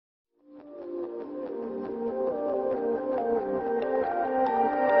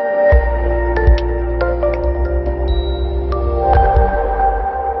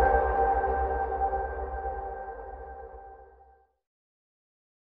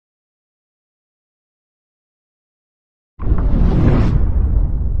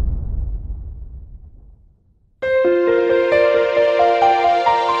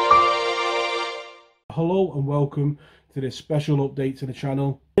hello and welcome to this special update to the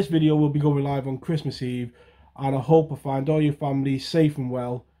channel. This video will be going live on Christmas Eve, and I hope I find all your families safe and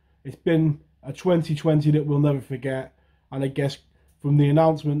well. It's been a 2020 that we'll never forget, and I guess from the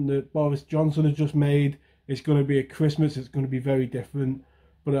announcement that Boris Johnson has just made, it's going to be a Christmas, it's going to be very different.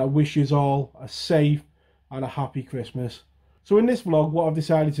 But I wish you all a safe and a happy Christmas. So in this vlog, what I've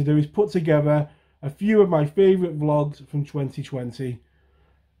decided to do is put together a few of my favourite vlogs from 2020.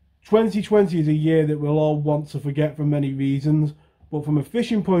 2020 is a year that we'll all want to forget for many reasons, but from a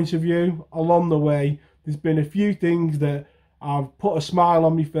fishing point of view, along the way, there's been a few things that have put a smile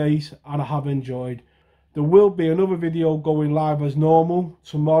on my face and I have enjoyed. There will be another video going live as normal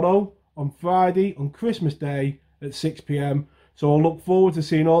tomorrow on Friday on Christmas Day at 6 PM. So I'll look forward to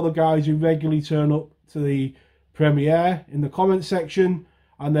seeing all the guys who regularly turn up to the premiere in the comment section,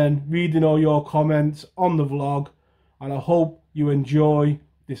 and then reading all your comments on the vlog. And I hope you enjoy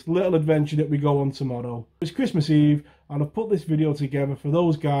this little adventure that we go on tomorrow. It's Christmas Eve, and I've put this video together for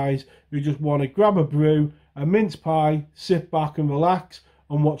those guys who just want to grab a brew, a mince pie, sit back and relax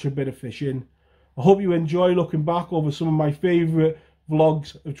and watch a bit of fishing. I hope you enjoy looking back over some of my favourite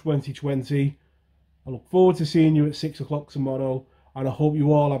vlogs of 2020. I look forward to seeing you at 6 o'clock tomorrow, and I hope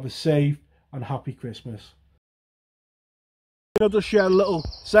you all have a safe and happy Christmas. I'll just share a little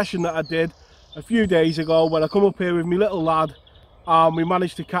session that I did a few days ago when I come up here with my little lad and we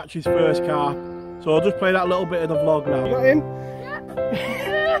managed to catch his first carp. So I'll just play that little bit of the vlog now. You got him? Yep.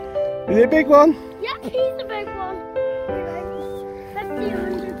 Is it a big one? Yep, he's a big one.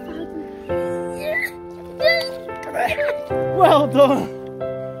 100,000. Well done.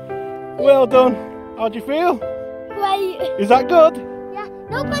 Well done. How do you feel? Great. Is that good? Yeah.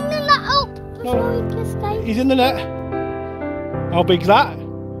 No, bring the net up. No. He's in the net. How big's that?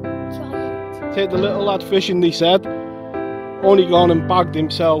 Giant. Take the little lad fishing, they said. Only gone and bagged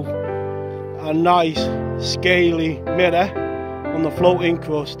himself a nice scaly mirror on the floating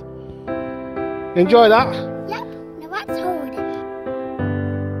crust. Enjoy that? Yep. Now let's hold it. Yeah.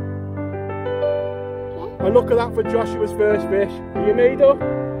 And look at that for Joshua's first fish. Are you made up?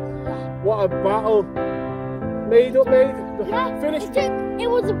 Yeah. What a battle. Made up, mate. Yeah. Finished. It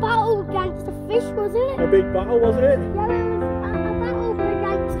was a battle against the fish, wasn't it? A big battle, wasn't it? Yeah, it was a battle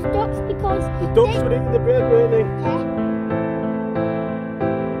against the ducks because The ducks were eating the bird, weren't they? Yeah.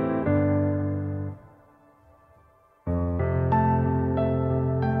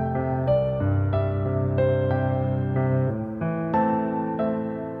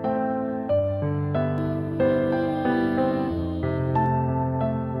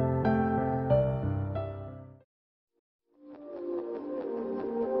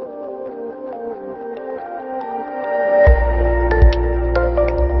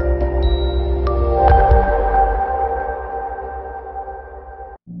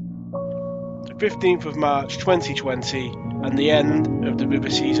 The 15th of March 2020, and the end of the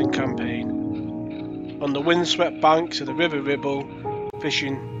river season campaign. On the windswept banks of the River Ribble,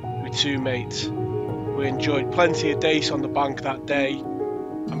 fishing with two mates. We enjoyed plenty of dace on the bank that day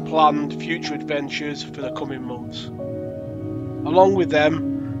and planned future adventures for the coming months. Along with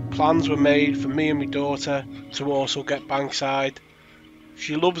them, plans were made for me and my daughter to also get bankside.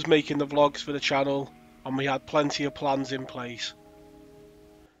 She loves making the vlogs for the channel, and we had plenty of plans in place.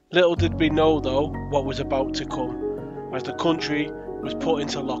 Little did we know though what was about to come, as the country was put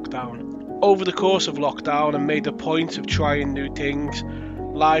into lockdown. Over the course of lockdown, I made a point of trying new things,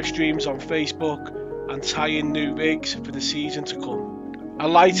 live streams on Facebook and tying new rigs for the season to come. A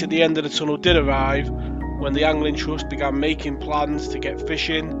light at the end of the tunnel did arrive when the Angling Trust began making plans to get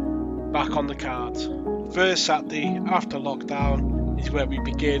fishing back on the cards. First Saturday after lockdown is where we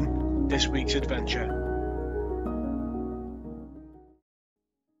begin this week's adventure.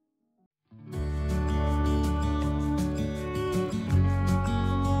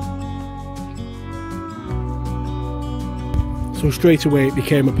 So straight away it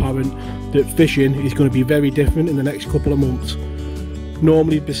became apparent that fishing is going to be very different in the next couple of months.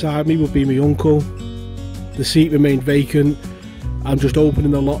 Normally beside me would be my uncle. The seat remained vacant, and just opening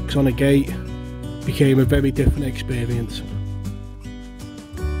the locks on a gate became a very different experience.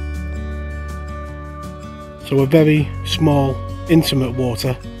 So a very small, intimate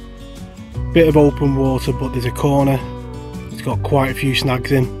water. Bit of open water, but there's a corner. It's got quite a few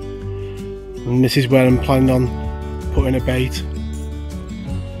snags in. And this is where I'm planning on putting a bait.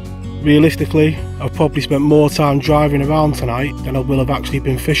 Realistically, I've probably spent more time driving around tonight than I will have actually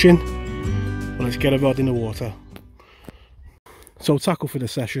been fishing. But let's get a rod in the water. So tackle for the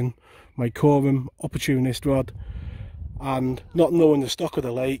session, my Corum Opportunist rod, and not knowing the stock of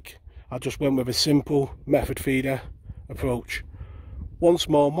the lake, I just went with a simple method feeder approach. One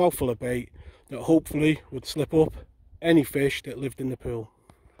small mouthful of bait that hopefully would slip up any fish that lived in the pool.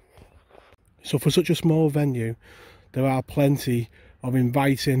 So for such a small venue, there are plenty of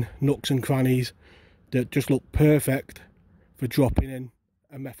inviting nooks and crannies that just look perfect for dropping in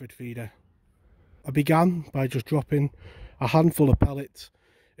a method feeder. I began by just dropping a handful of pellets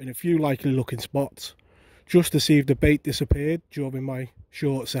in a few likely looking spots just to see if the bait disappeared during my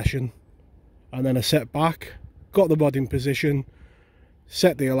short session, and then I set back, got the rod in position,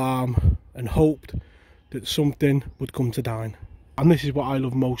 set the alarm and hoped that something would come to dine. And this is what I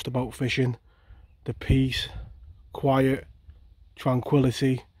love most about fishing: the peace, quiet,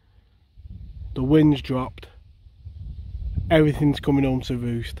 tranquility. The wind's dropped, everything's coming home to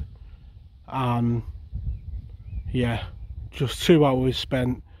roost, and yeah, just 2 hours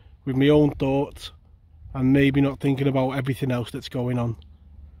spent with my own thoughts and maybe not thinking about everything else that's going on.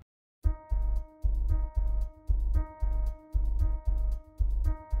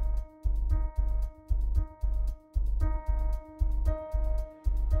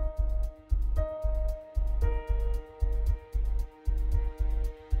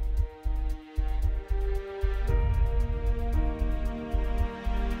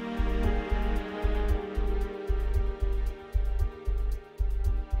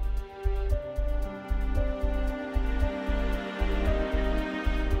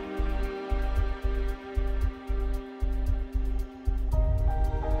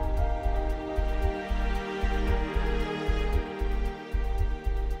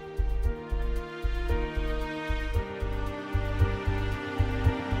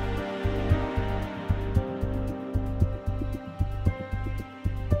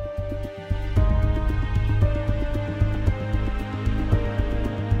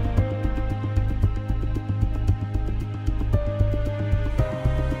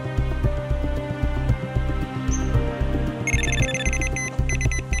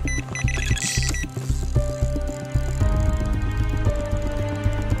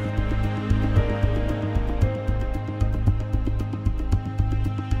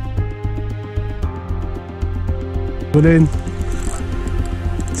 We're in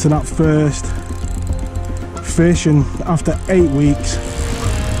to that first fish, and after 8 weeks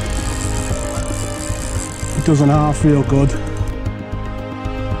it doesn't half feel good.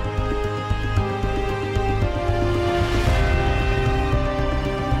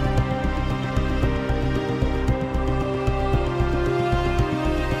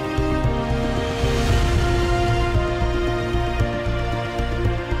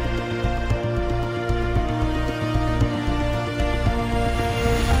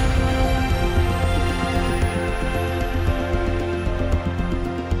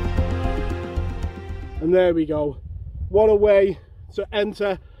 And there we go. What a way to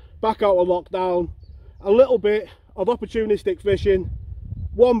enter back out of lockdown. A little bit of opportunistic fishing.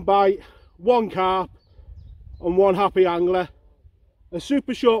 One bite, one carp, and one happy angler. A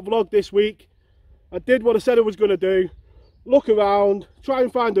super short vlog this week. I did what I said I was going to do. Look around, try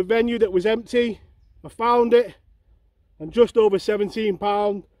and find a venue that was empty. I found it, and just over 17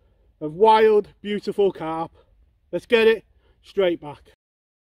 pounds of wild, beautiful carp. Let's get it straight back.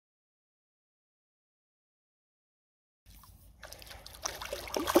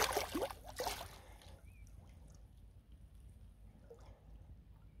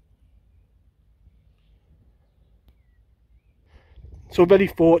 So very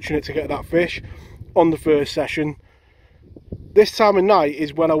fortunate to get that fish on the first session. This time of night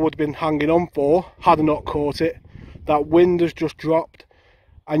is when I would have been hanging on for had I not caught it. That wind has just dropped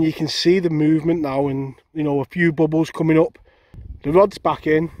and you can see the movement now, and you know, a few bubbles coming up. The rod's back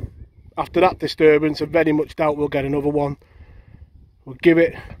in. After that disturbance I very much doubt we'll get another one. We'll give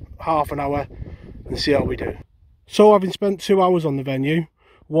it half an hour and see how we do. So having spent 2 hours on the venue,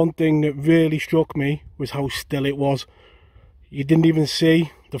 one thing that really struck me was how still it was. You didn't even see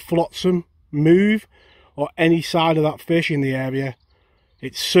the flotsam move or any side of that fish in the area.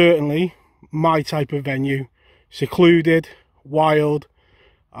 It's certainly my type of venue. Secluded, wild,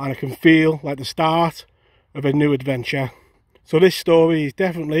 and I can feel like the start of a new adventure. So this story is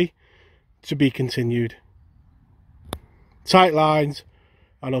definitely to be continued. Tight lines,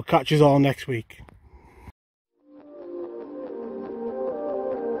 and I'll catch us all next week.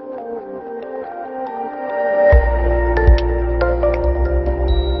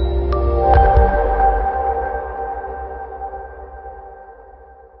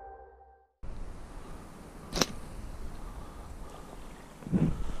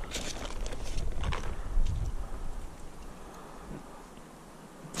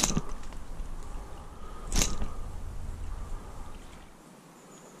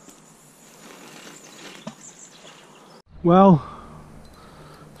 Well,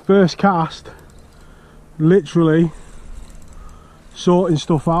 first cast literally sorting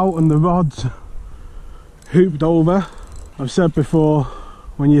stuff out and the rod's hooped over. I've said before,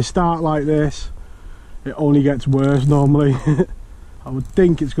 when you start like this, it only gets worse normally. I would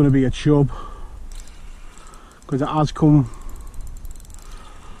think it's going to be a chub, because it has come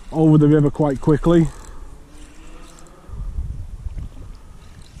over the river quite quickly.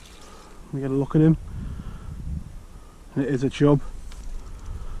 We get a look at him. It is a chub,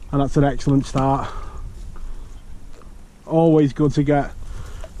 and that's an excellent start. Always good to get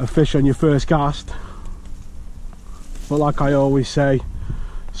a fish on your first cast, but like I always say,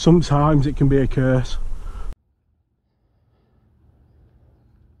 sometimes it can be a curse.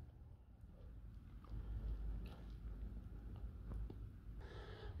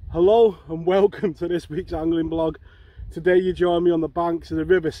 Hello and welcome to this week's angling blog. Today you join me on the banks of the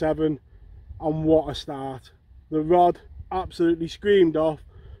River Severn, and what a start. The rod absolutely screamed off,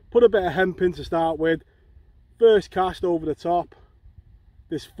 put a bit of hemp in to start with, first cast over the top,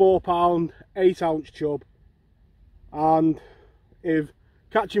 this 4 pound 8 ounce chub. And if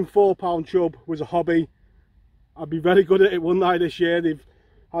catching 4 pound chub was a hobby, I'd be very good at it, wouldn't I? This year they've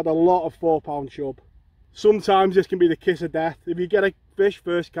had a lot of 4 pound chub. Sometimes this can be the kiss of death. If you get a fish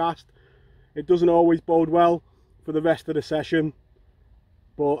first cast, it doesn't always bode well for the rest of the session,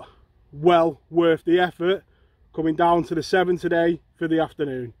 but well worth the effort coming down to the Severn today for the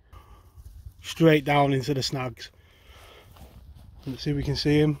afternoon. Straight down into the snags. Let's see if we can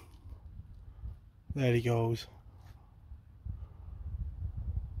see him. There he goes.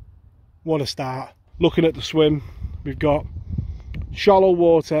 What a start. Looking at the swim, we've got shallow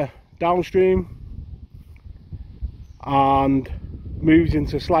water downstream and moves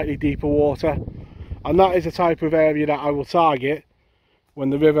into slightly deeper water, and that is the type of area that I will target when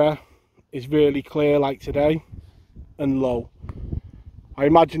the river is really clear like today and low. I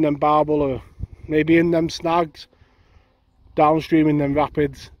imagine them barbel are maybe in them snags downstream in them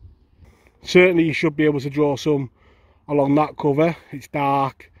rapids. Certainly you should be able to draw some along that cover. It's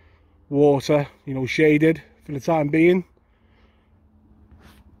dark water, you know, shaded for the time being.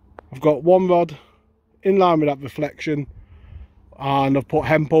 I've got one rod in line with that reflection, and I've put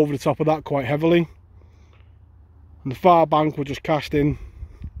hemp over the top of that quite heavily. And the far bank we're just casting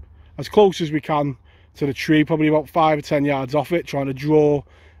as close as we can to the tree, probably about 5 or 10 yards off it, trying to draw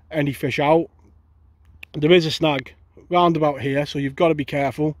any fish out. There is a snag round about here, so you've got to be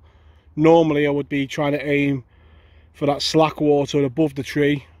careful. Normally I would be trying to aim for that slack water above the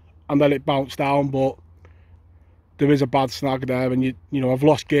tree and let it bounce down, but there is a bad snag there, and you know, I've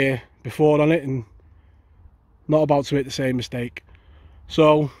lost gear before on it and not about to make the same mistake.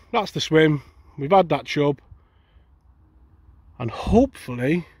 So that's the swim. We've had that chub, and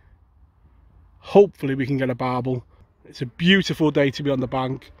hopefully we can get a barbel. It's a beautiful day to be on the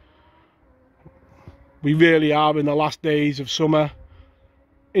bank. We really are in the last days of summer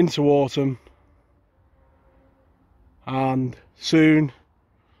into autumn, and soon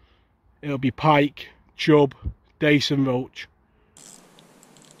it'll be pike, chub, dace and roach.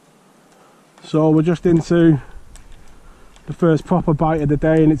 So we're just into the first proper bite of the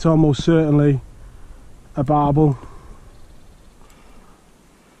day, and it's almost certainly a barbel.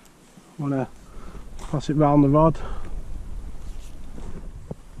 I'm gonna pass it round the rod.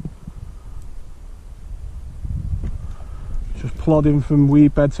 Just plodding from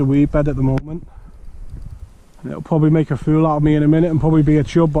weed bed to weed bed at the moment, and it'll probably make a fool out of me in a minute and probably be a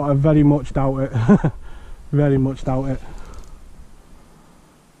chub, but I very much doubt it. Very much doubt it.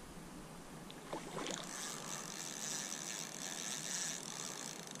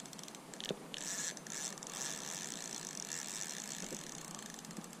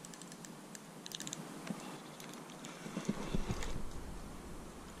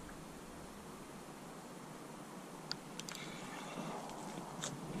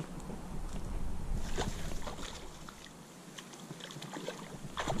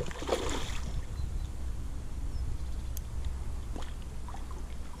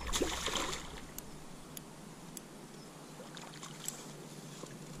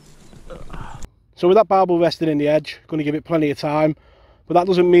 So with that barbel resting in the edge, going to give it plenty of time, but that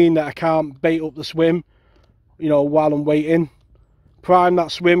doesn't mean that I can't bait up the swim, you know, while I'm waiting. Prime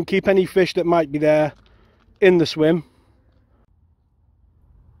that swim, keep any fish that might be there in the swim.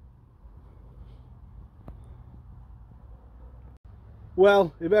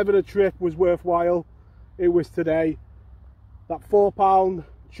 Well, if ever the trip was worthwhile, it was today. That 4 pound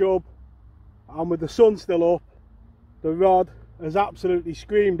chub, and with the sun still up, the rod has absolutely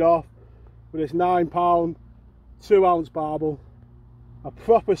screamed off with this 9 pound 2 ounce barbel. A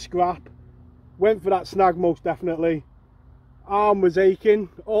proper scrap. Went for that snag most definitely. Arm was aching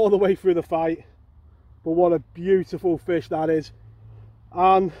all the way through the fight, but what a beautiful fish that is.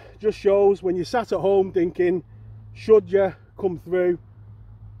 And just shows when you sat at home thinking, should you come through,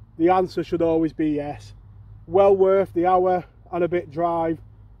 the answer should always be yes. Well worth the hour and a bit drive,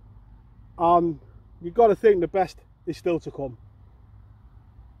 and you've got to think the best is still to come.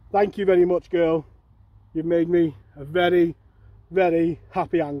 Thank you very much, girl. You've made me a very, very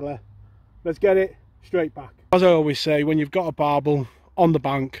happy angler. Let's get it straight back. As I always say, when you've got a barbel on the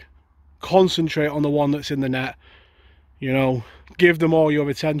bank, concentrate on the one that's in the net. You know, give them all your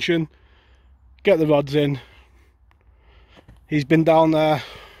attention, get the rods in. He's been down there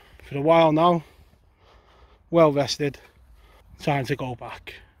for a while now, well rested, time to go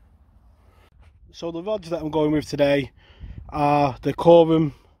back. So the rods that I'm going with today are the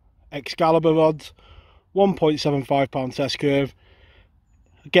Carp Excalibur rods, 1.75 pound test curve.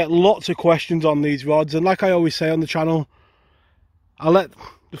 I get lots of questions on these rods, and like I always say on the channel, I let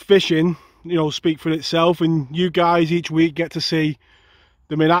the fishing, you know, speak for itself, and you guys each week get to see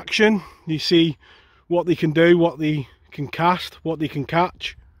them in action. You see what they can do, what they can cast, what they can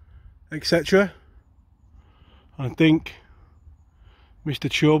catch, etc. I think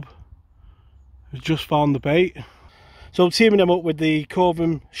Mr. Chub has just found the bait. So I'm teaming them up with the Carp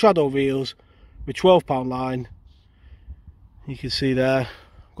shadow reels with 12 pound line. You can see there,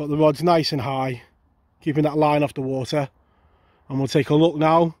 got the rods nice and high, keeping that line off the water. And we'll take a look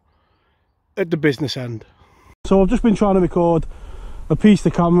now at the business end. So I've just been trying to record a piece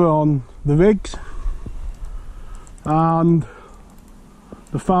to camera on the rigs, and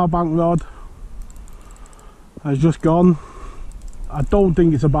the far bank rod has just gone. I don't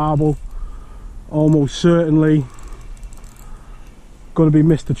think it's a barbel, almost certainly going to be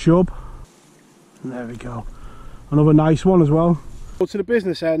Mr. Chub. And there we go, another nice one as well. So to the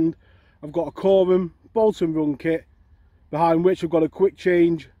business end, I've got a Carp bolt and run kit, behind which I've got a quick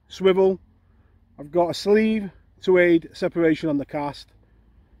change swivel. I've got a sleeve to aid separation on the cast.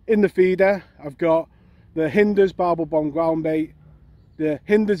 In the feeder I've got the Hinders Barbel Bond ground bait, the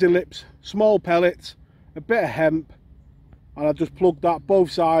Hinders Ellipse small pellets, a bit of hemp, and I've just plugged that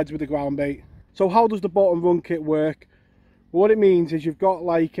both sides with the ground bait. So how does the bolt and run kit work? Well, what it means is you've got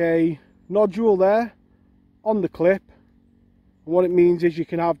like a nodule there on the clip, and what it means is you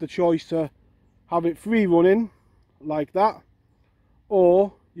can have the choice to have it free running like that,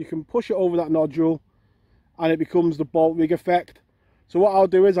 or you can push it over that nodule and it becomes the bolt rig effect. So what I'll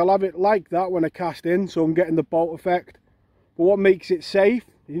do is I'll have it like that when I cast in, so I'm getting the bolt effect. But what makes it safe,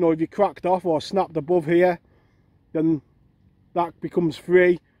 you know, if you cracked off or snapped above here, then that becomes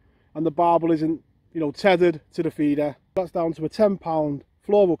free and the barbel isn't, you know, tethered to the feeder. That's down to a 10 pound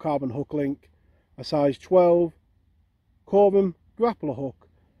fluorocarbon hook link, a size 12 Carp grappler hook,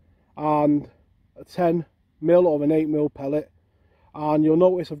 and a 10mm or an 8mm pellet. And you'll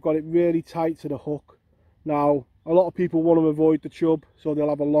notice I've got it really tight to the hook. Now a lot of people want to avoid the chub, so they'll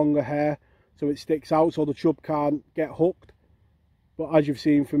have a longer hair so it sticks out so the chub can't get hooked. But as you've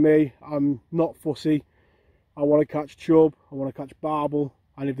seen from me, I'm not fussy. I want to catch chub, I want to catch barbel,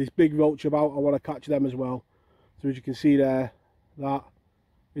 and if there's big roach about, I want to catch them as well. So as you can see there, that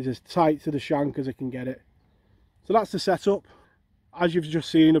is as tight to the shank as I can get it. So that's the setup. As you've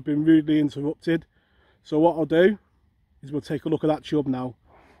just seen, I've been rudely interrupted, so what I'll do is we'll take a look at that chub now.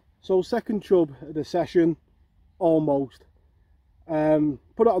 So second chub of the session, almost.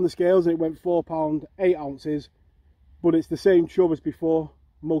 Put it on the scales and it went 4 pound 8 ounces, but it's the same chub as before,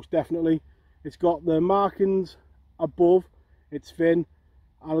 most definitely. It's got the markings above, it's thin,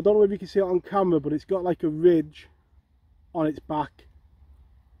 and I don't know if you can see it on camera, but it's got like a ridge on its back.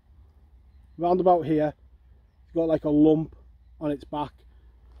 Round about here, it's got like a lump on its back.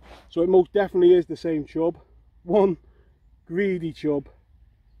 So it most definitely is the same chub. One greedy chub.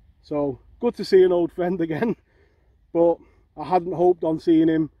 So good to see an old friend again, but I hadn't hoped on seeing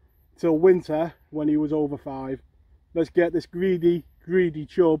him till winter when he was over 5. Let's get this greedy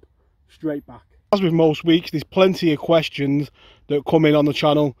chub straight back. As with most weeks, there's plenty of questions that come in on the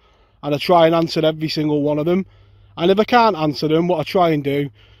channel, and I try and answer every single one of them. And if I can't answer them, what I try and do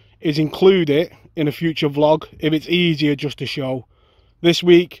is include it in a future vlog if it's easier just to show. This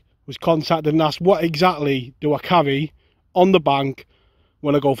week was contacted and asked, what exactly do I carry on the bank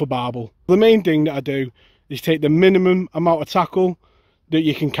when I go for barbel? The main thing that I do is take the minimum amount of tackle that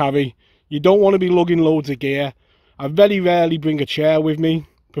you can carry. You don't want to be lugging loads of gear. I very rarely bring a chair with me,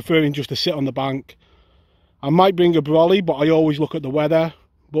 preferring just to sit on the bank. I might bring a brolly, but I always look at the weather.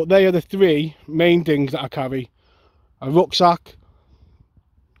 But they are the 3 main things that I carry. A rucksack,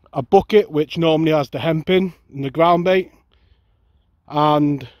 a bucket which normally has the hemp in and the ground bait,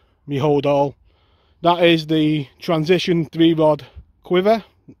 and my hold all. That is the transition 3-rod quiver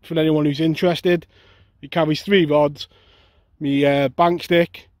for anyone who's interested. It carries 3 rods, my bank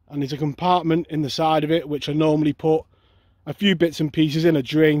stick, and there's a compartment in the side of it which I normally put a few bits and pieces in, a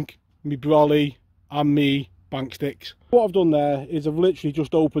drink, my brolly and me bank sticks. What I've done there is I've literally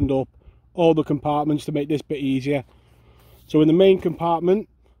just opened up all the compartments to make this bit easier. So in the main compartment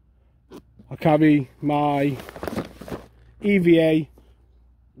I carry my EVA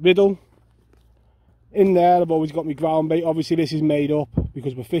riddle. In there I've always got my ground bait. Obviously this is made up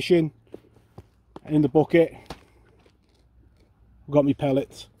because we're fishing. And in the bucket I've got my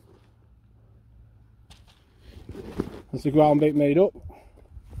pellets. That's the ground bait made up.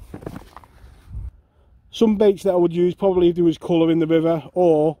 Some baits that I would use probably if there was colour in the river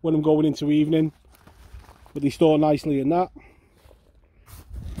or when I'm going into evening, but they store nicely in that.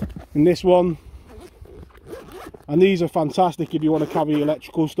 In this one, and these are fantastic if you want to carry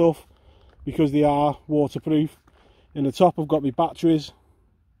electrical stuff because they are waterproof. In the top I've got my batteries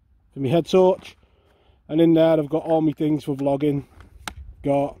for my head torch, and in there I've got all my things for vlogging.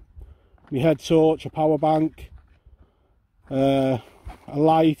 Got my head torch, a power bank, a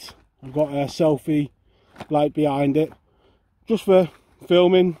light, I've got a selfie light behind it, just for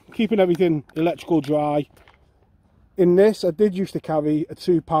filming, keeping everything electrical dry. In this I did used to carry a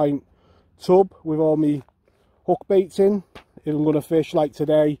 2-pint tub with all my hook baits in if I'm going to fish like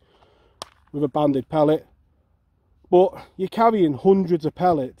today with a banded pellet, but you're carrying hundreds of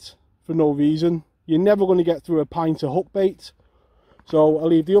pellets for no reason. You're never going to get through a pint of hook bait, so I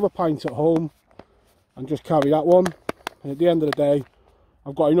leave the other pint at home and just carry that one, and at the end of the day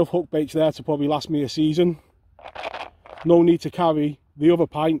I've got enough hook baits there to probably last me a season. No need to carry the other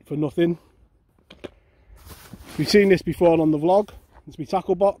pint for nothing. You've seen this before on the vlog. It's my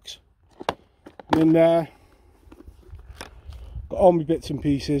tackle box, and in there got all my bits and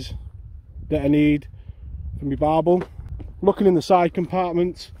pieces that I need for my barbel. Looking in the side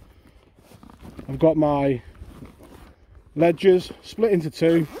compartments, I've got my ledgers split into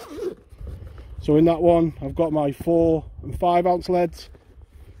 2. So in that one I've got my 4 and 5 ounce leads,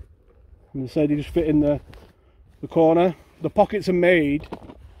 and they say they just fit in the corner. The pockets are made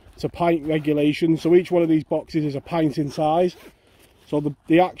to pint regulation, so each one of these boxes is a pint in size, so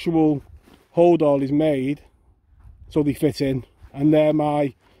the actual hold all is made so they fit in, and they're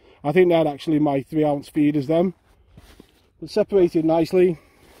my, I think they're actually my 3 ounce feeders them. But separated nicely,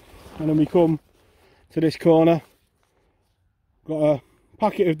 and then we come to this corner, got a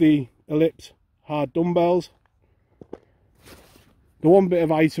packet of the Ellipse hard dumbbells. The one bit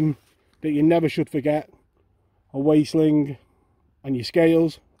of item that you never should forget, a waist sling and your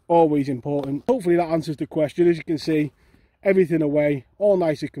scales, always important. Hopefully that answers the question. As you can see, everything away, all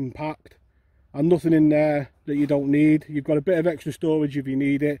nice and compact, and nothing in there that you don't need. You've got a bit of extra storage if you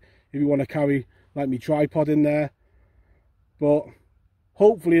need it, if you want to carry like my tripod in there. But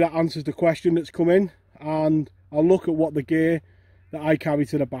hopefully that answers the question that's come in, and I'll look at what the gear that I carry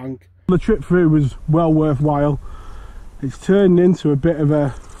to the bank. The trip through was well worthwhile. It's turned into a bit of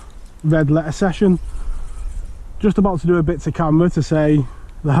a red letter session. Just about to do a bit to camera to say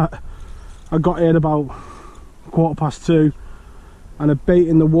that I got in about 2:15 and a bait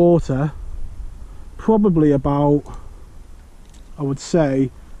in the water probably about, I would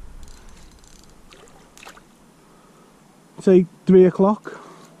say 3 o'clock.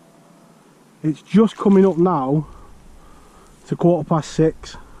 It's just coming up now to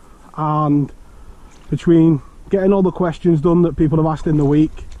 6:15, and between getting all the questions done that people have asked in the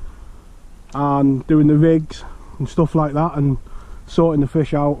week and doing the rigs and stuff like that and sorting the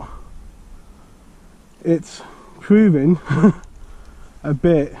fish out, it's proving a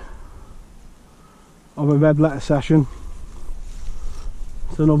bit of a red letter session.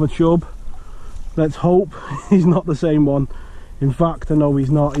 It's another chub. Let's hope he's not the same one. In fact, I know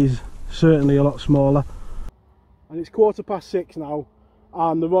he's not. He's certainly a lot smaller. And it's 6:15 now,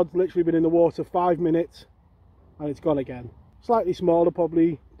 and the rod's literally been in the water 5 minutes and it's gone again. Slightly smaller,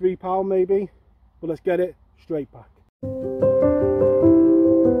 probably £3 maybe, but let's get it straight back.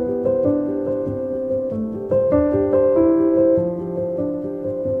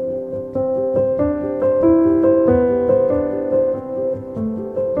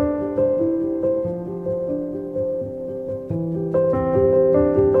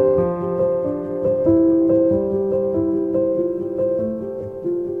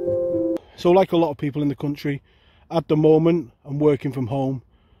 So like a lot of people in the country, at the moment I'm working from home,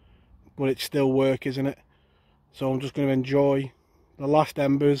 but it's still work, isn't it? So I'm just going to enjoy the last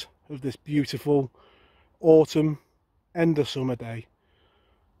embers of this beautiful autumn end of summer day.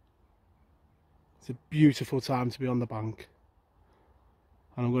 It's a beautiful time to be on the bank,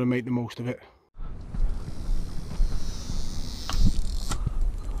 and I'm going to make the most of it.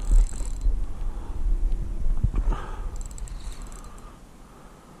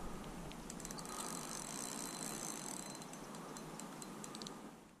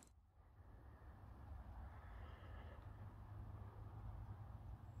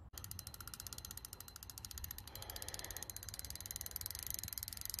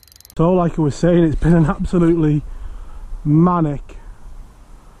 So like I was saying, it's been an absolutely manic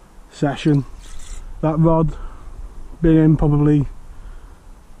session. That rod been in probably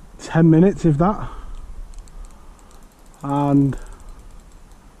 10 minutes if that, and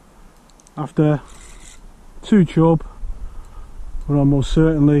after 2 chub we're almost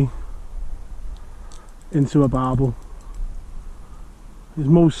certainly into a barbel. There's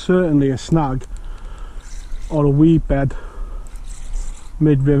most certainly a snag or a weed bed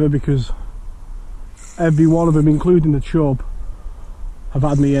mid-river, because every one of them, including the chub, have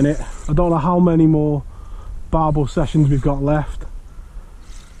had me in it. I don't know how many more barbel sessions we've got left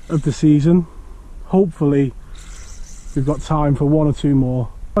of the season. Hopefully we've got time for 1 or 2 more.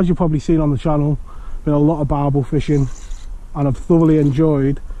 As you've probably seen on the channel, been a lot of barbel fishing, and I've thoroughly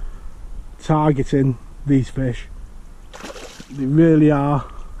enjoyed targeting these fish. They really are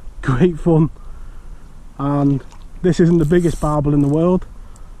great fun, and this isn't the biggest barbel in the world,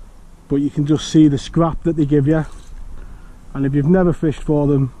 but you can just see the scrap that they give you, and if you've never fished for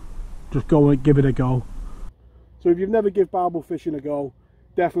them, just go and give it a go. So if you've never give barbel fishing a go,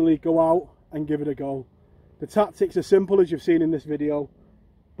 definitely go out and give it a go. The tactics are simple, as you've seen in this video,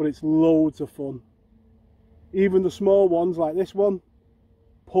 but it's loads of fun. Even the small ones like this one,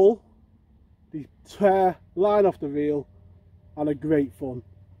 pull, they tear line off the reel, and are great fun.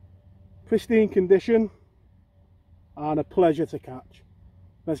 Pristine condition and a pleasure to catch.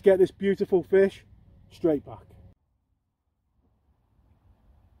 Let's get this beautiful fish straight back.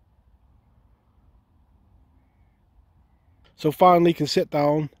 So finally can sit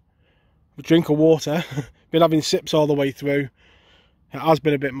down, a drink of water. Been having sips all the way through. It has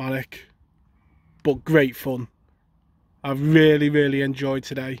been a bit manic, but great fun. I've really enjoyed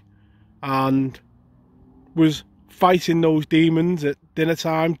today, and was fighting those demons at dinner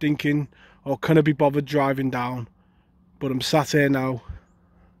time, thinking, oh, can I be bothered driving down? But I'm sat here now,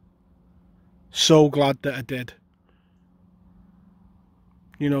 so glad that I did.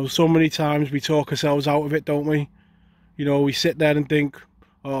 You know, so many times we talk ourselves out of it, don't we? You know, we sit there and think,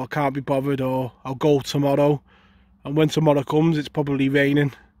 oh, I can't be bothered, or I'll go tomorrow. And when tomorrow comes, it's probably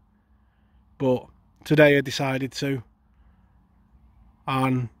raining. But today I decided to,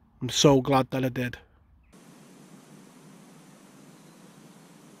 and I'm so glad that I did.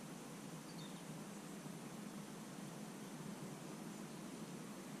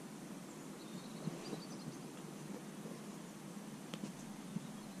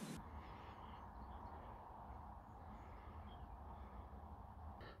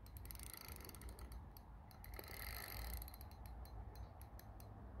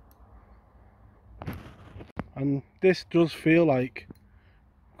 And this does feel like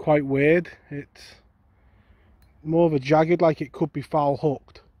quite weird. It's more of a jagged, like it could be foul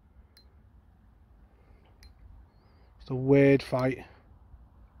hooked. It's a weird fight.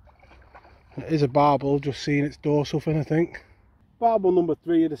 It is a barbel, just seeing its dorsal fin, I think. Barbel number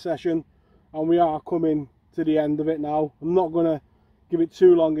 3 of the session, and we are coming to the end of it now. I'm not going to give it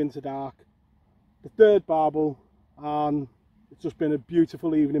too long into dark. The 3rd barbel, and it's just been a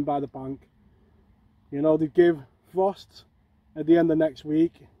beautiful evening by the bank. You know, they give frost at the end of next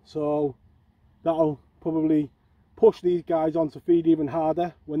week, so that'll probably push these guys on to feed even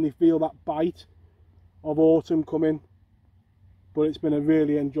harder when they feel that bite of autumn coming. But it's been a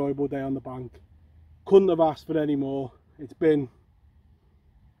really enjoyable day on the bank. Couldn't have asked for any more. It's been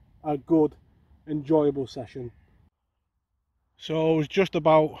a good, enjoyable session. So I was just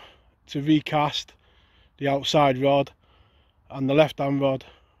about to recast the outside rod, and the left hand rod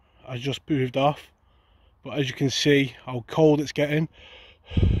has just moved off. But as you can see how cold it's getting,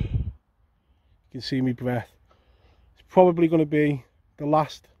 you can see me breath. It's probably going to be the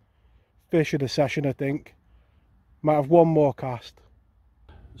last fish of the session, I think. Might have 1 more cast.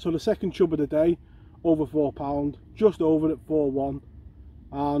 So the second chub of the day, over £4, just over at 4.1,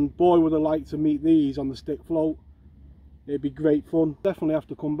 and boy would I like to meet these on the stick float. It'd be great fun. Definitely have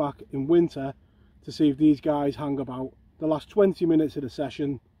to come back in winter to see if these guys hang about the last 20 minutes of the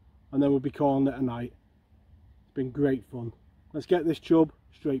session, and then we'll be calling it a night. It's been great fun. Let's get this chub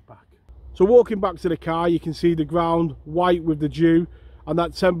straight back. So walking back to the car, you can see the ground white with the dew, and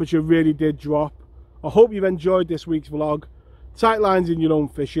that temperature really did drop. I hope you've enjoyed this week's vlog. Tight lines in your own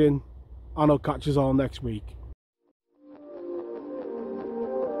fishing, and I'll catch us all next week.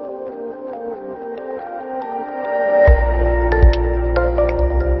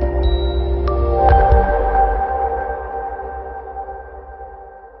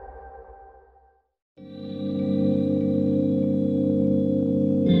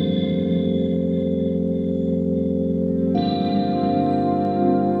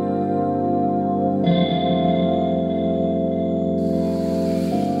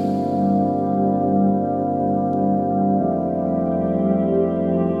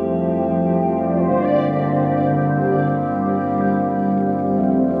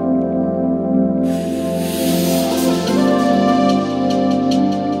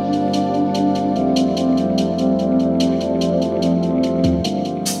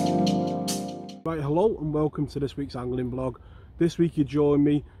 welcome to this week's angling vlog. This week you join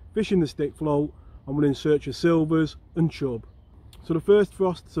me fishing the stick float and we're in search of silvers and chub. So the first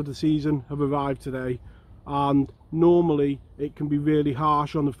frosts of the season have arrived today, and normally it can be really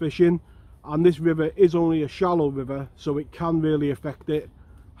harsh on the fishing, and this river is only a shallow river, so it can really affect it.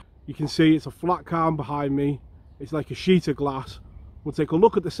 You can see it's a flat calm behind me. It's like a sheet of glass. We'll take a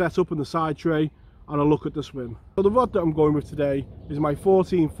look at the setup and the side tray and a look at the swim. So the rod that I'm going with today is my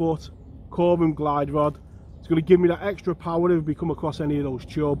 14-foot Carp glide rod. It's going to give me that extra power if we come across any of those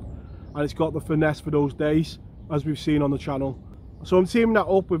chub, and it's got the finesse for those days as we've seen on the channel. So I'm teaming that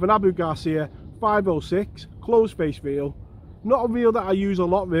up with an Abu Garcia 506 closed face reel. Not a reel that I use a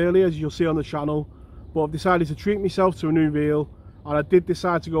lot really, as you'll see on the channel, but I've decided to treat myself to a new reel, and I did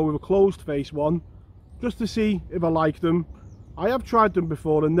decide to go with a closed face one just to see if I like them. I have tried them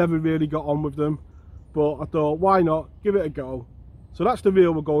before and never really got on with them, but I thought why not give it a go. So that's the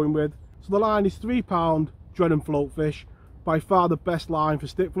reel we're going with. So the line is 3 pound dread and float fish, by far the best line for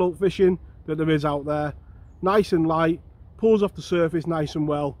stick float fishing that there is out there. Nice and light, pulls off the surface nice and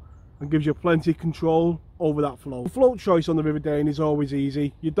well, and gives you plenty of control over that float. The float choice on the River Dane is always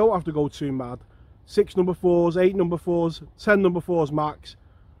easy. You don't have to go too mad. 6 number 4s, 8 number 4s, 10 number 4s max,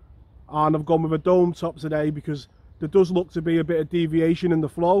 and I've gone with a dome top today because there does look to be a bit of deviation in the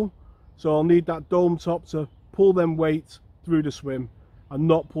flow, so I'll need that dome top to pull them weights through the swim and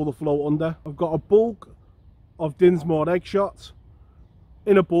not pull the float under. I've got a bulk of Dinsmore egg shots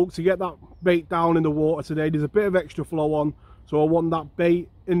in a bulk to get that bait down in the water today. There's a bit of extra flow on, so I want that bait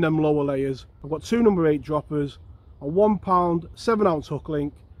in them lower layers. I've got 2 number 8 droppers, a 1 pound 7 ounce hook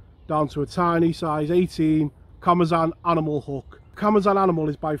link down to a tiny size 18 Kamazan animal hook. Kamazan animal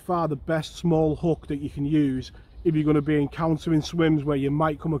is by far the best small hook that you can use if you're going to be encountering swims where you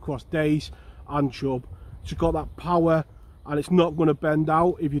might come across dace and chub. It's got that power and it's not going to bend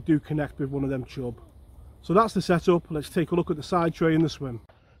out if you do connect with one of them chub. So that's the setup. Let's take a look at the side tray in the swim.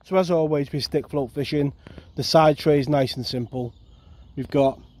 So as always with stick float fishing, the side tray is nice and simple. We've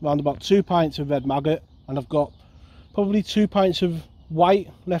got around about 2 pints of red maggot, and I've got probably 2 pints of white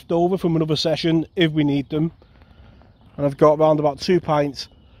left over from another session if we need them. And I've got around about 2 pints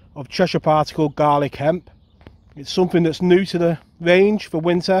of Cheshire Particle garlic hemp. It's something that's new to the range for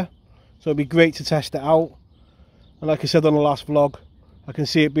winter, so it'd be great to test it out. And like I said on the last vlog, I can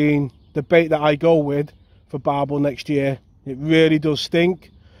see it being the bait that I go with for Barbel next year. It really does stink,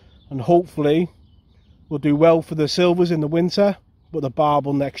 and hopefully we'll do well for the silvers in the winter, but the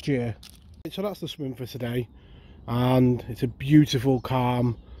Barbel next year. So that's the swim for today, and it's a beautiful,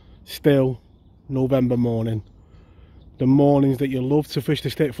 calm, still November morning. The mornings that you love to fish the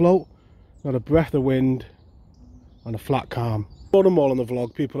stick float, not a breath of wind and a flat calm. More and more on the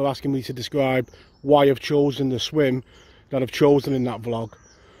vlog, people are asking me to describe why I've chosen the swim that I've chosen in that vlog.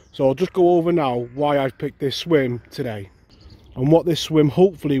 So I'll just go over now why I've picked this swim today, and what this swim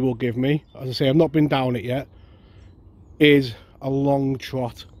hopefully will give me. As I say, I've not been down it yet, is a long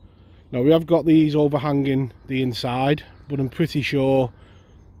trot. Now we have got these overhanging the inside, but I'm pretty sure,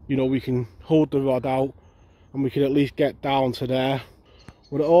 you know, we can hold the rod out and we can at least get down to there.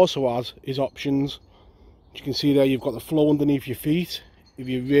 What it also has is options. As you can see there, you've got the flow underneath your feet. If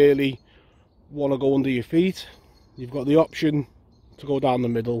you really want to go under your feet, you've got the option to go down the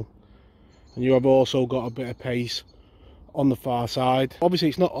middle, and you have also got a bit of pace on the far side. Obviously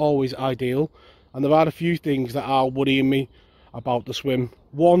it's not always ideal, and there are a few things that are worrying me about the swim.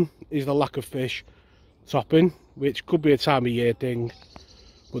 One is the lack of fish topping, which could be a time of year thing,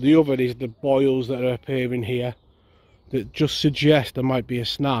 but the other is the boils that are appearing here that just suggest there might be a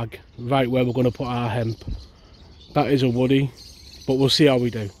snag right where we're going to put our hemp. That is a worry, but we'll see how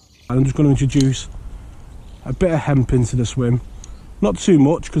we do. I'm just going to introduce a bit of hemp into the swim. Not too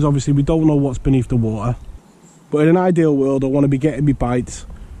much, because obviously we don't know what's beneath the water, but in an ideal world I want to be getting me bites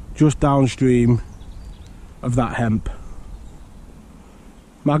just downstream of that hemp.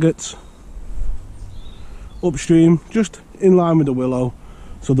 Maggots upstream, just in line with the willow,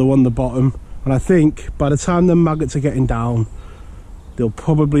 so they're on the bottom, and I think by the time the maggots are getting down, they'll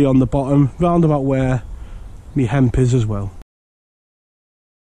probably on the bottom, round about where me hemp is as well.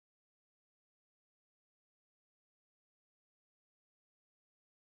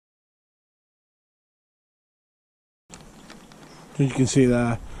 As you can see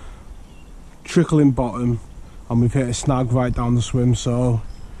there, trickling bottom, and we've hit a snag right down the swim, so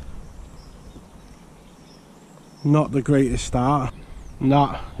not the greatest start. And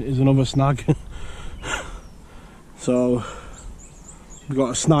that is another snag. So we've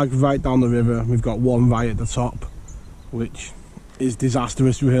got a snag right down the river, we've got one right at the top, which is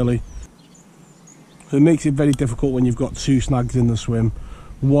disastrous really. So it makes it very difficult when you've got 2 snags in the swim.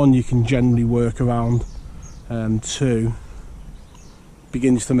 One you can generally work around, 2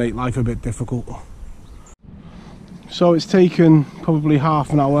 begins to make life a bit difficult. So it's taken probably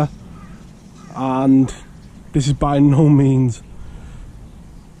half an hour, and this is by no means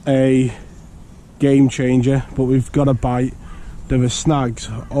a game changer, but we've got a bite. There are snags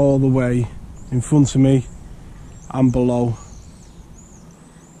all the way in front of me and below,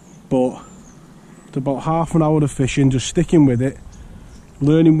 but it's about half an hour of fishing, just sticking with it,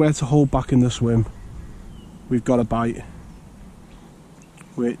 learning where to hold back in the swim. We've got a bite,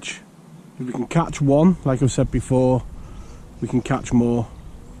 which if we can catch one, like I've said before, we can catch more,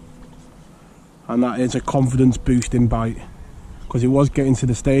 and that is a confidence boosting bite, because it was getting to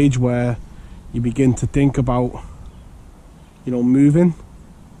the stage where you begin to think about, you know, moving,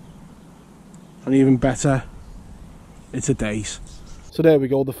 and even better, it's a dace. So there we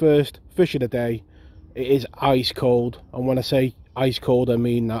go, the first fish of the day. It is ice cold, and when I say ice cold I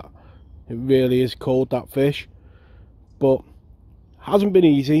mean that. It really is cold, that fish, but hasn't been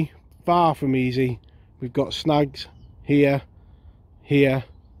easy, far from easy. We've got snags here, here,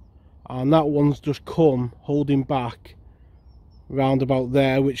 and that one's just come holding back round about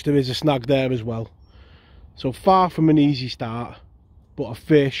there, which there is a snag there as well. So far from an easy start, but a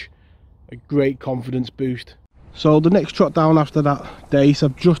fish, a great confidence boost. So the next trot down after that dace,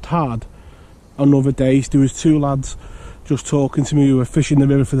 I've just had another dace. There was 2 lads just talking to me who were fishing the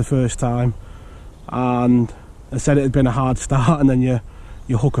river for the first time, and they said it had been a hard start, and then you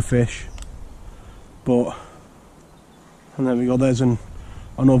hook a fish. But, and there we go, there's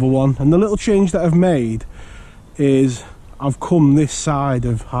another one. And the little change that I've made is I've come this side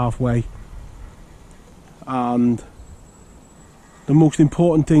of halfway, and the most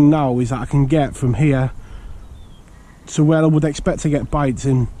important thing now is that I can get from here to where I would expect to get bites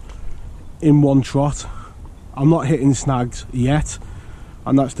in one trot. I'm not hitting snags yet,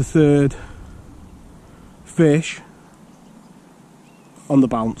 and that's the 3rd fish on the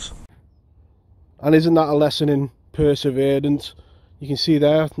bounce. And isn't that a lesson in perseverance? You can see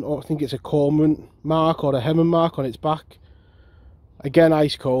there, I think it's a cormorant mark or a herring mark on its back. Again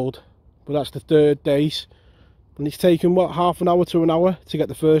ice cold, but that's the 3rd dace, and it's taken what, half an hour to an hour to get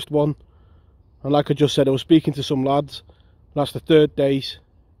the first one. And like I just said, I was speaking to some lads, that's the 3rd dace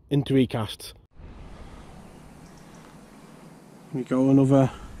in 3 casts. We go,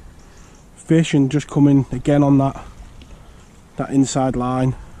 another fish, and just coming again on that inside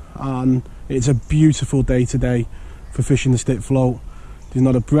line, and it's a beautiful day today for fishing the stick float. There's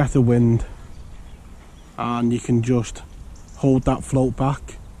not a breath of wind, and you can just hold that float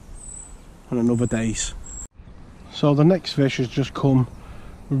back, and another dace. So the next fish has just come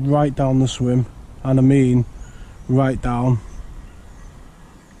right down the swim, and I mean right down,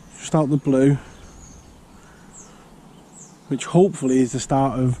 just out the blue, which hopefully is the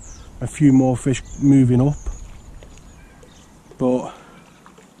start of a few more fish moving up. But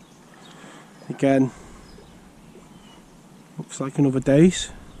again, looks like another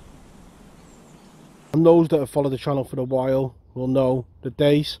dace. And those that have followed the channel for a while will know the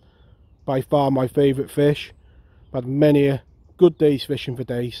dace, by far my favourite fish. I've had many a good days fishing for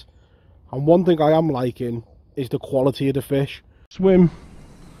dace, and one thing I am liking is the quality of the fish. Swim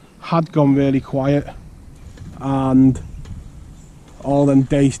had gone really quiet, and all them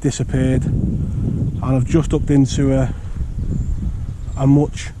dace disappeared, and I've just upped into a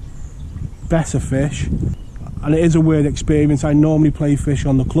much better fish. And it is a weird experience. I normally play fish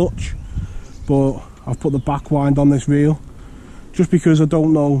on the clutch, but I've put the back wind on this reel just because I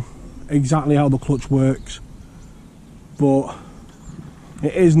don't know exactly how the clutch works, but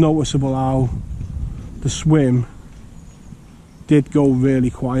it is noticeable how the swim did go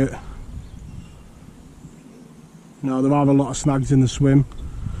really quiet. Now there are a lot of snags in the swim.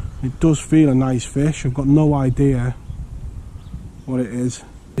 It does feel a nice fish. I've got no idea what it is.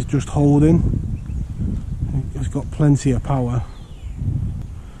 It's just holding. It's got plenty of power.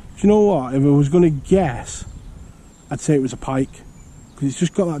 Do you know what? If I was going to guess, I'd say it was a pike, because it's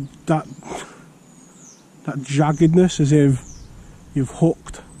just got that jaggedness, as if you've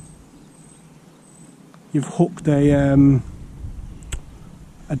hooked a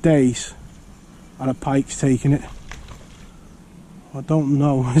dace and a pike's taking it. I don't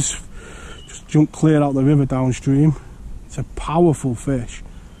know. It's just jumped clear out the river downstream. It's a powerful fish.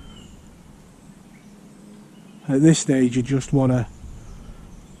 At this stage you just want to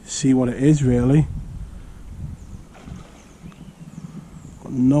see what it is, really.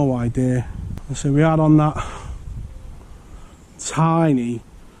 Got no idea. So we had on that tiny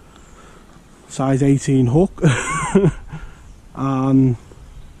size 18 hook and it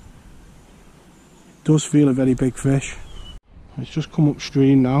does feel a very big fish. It's just come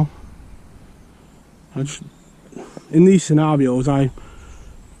upstream now. I just in these scenarios I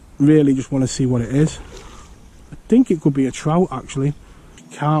really just want to see what it is. I think it could be a trout actually.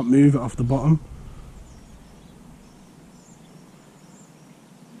 Can't move it off the bottom.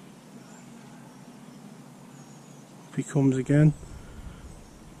 If he comes again.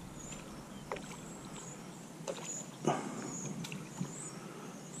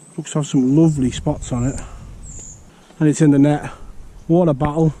 Looks to have some lovely spots on it. And it's in the net. What a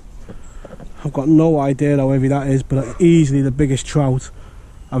battle. I've got no idea how heavy that is, but easily the biggest trout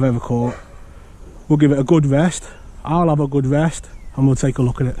I've ever caught. We'll give it a good rest. I'll have a good rest and we'll take a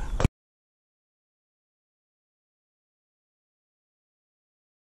look at it.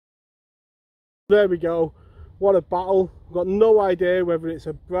 There we go. What a battle. I've got no idea whether it's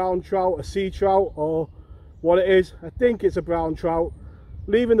a brown trout, a sea trout, or what it is. I think it's a brown trout.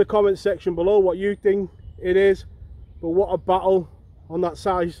 Leave in the comment section below what you think it is. But what a battle on that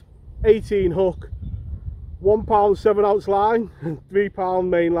size 18 hook. 1 pound 7 ounce line and 3 pound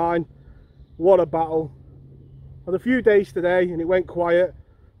main line. What a battle. Had a few days today and it went quiet,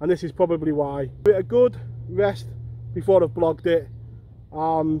 and this is probably why. Give it a good rest before I've vlogged it,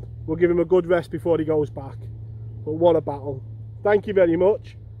 and we'll give him a good rest before he goes back. But what a battle. Thank you very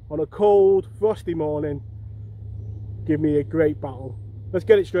much. On a cold, frosty morning, give me a great battle. Let's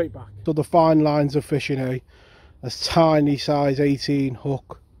get it straight back. So the fine lines of fishing here. A tiny size 18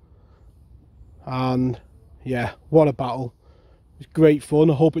 hook. And yeah, what a battle. It's great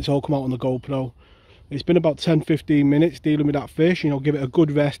fun. I hope it's all come out on the GoPro. It's been about 10-15 minutes dealing with that fish. You know, give it a good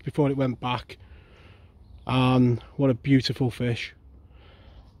rest before it went back. And what a beautiful fish.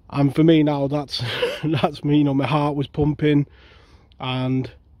 And for me now, that's me, you know, my heart was pumping, and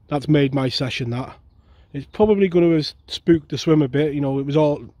that's made my session. That it's probably going to have spooked the swim a bit, you know. It was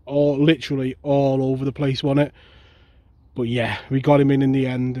all literally all over the place, wasn't it? But yeah, we got him in the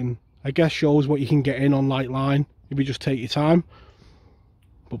end, and I guess shows what you can get in on light line if you just take your time.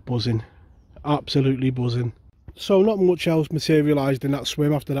 But buzzing, absolutely buzzing. So not much else materialised in that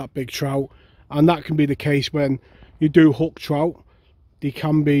swim after that big trout, and that can be the case when you do hook trout. They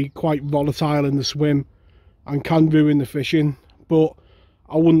can be quite volatile in the swim and can ruin the fishing, but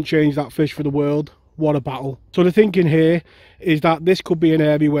I wouldn't change that fish for the world. What a battle. So the thinking here is that this could be an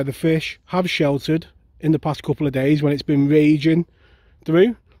area where the fish have sheltered in the past couple of days when it's been raging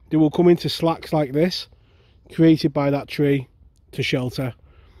through. They will come into slacks like this, created by that tree, to shelter.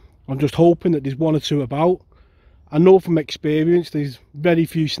 I'm just hoping that there's one or two about. I know from experience there's very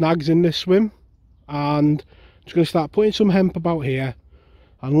few snags in this swim, and I'm just going to start putting some hemp about here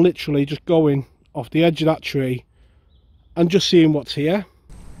and literally just going off the edge of that tree and just seeing what's here.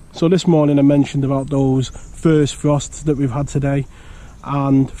 So this morning I mentioned about those first frosts that we've had today,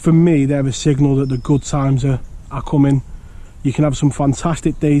 and for me they're a signal that the good times are coming. You can have some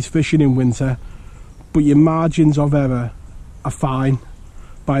fantastic days fishing in winter, but your margins of error are fine.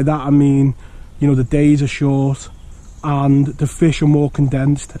 By that I mean, you know, the days are short and the fish are more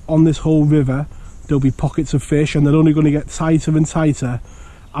condensed. On this whole river there'll be pockets of fish, and they're only going to get tighter and tighter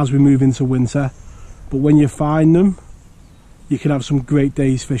as we move into winter. But when you find them, you can have some great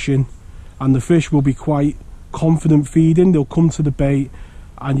days fishing, and the fish will be quite confident feeding. They'll come to the bait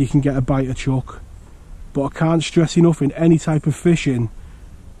and you can get a bite of chuck. But I can't stress enough, in any type of fishing,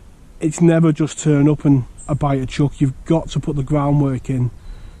 it's never just turn up and a bite of chuck. You've got to put the groundwork in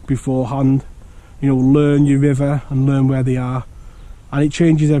beforehand. You know, learn your river and learn where they are, and it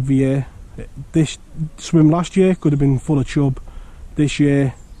changes every year. This swim last year could have been full of chub. This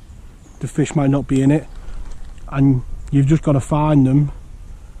year the fish might not be in it, and you've just got to find them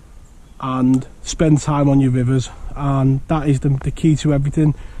and spend time on your rivers, and that is the key to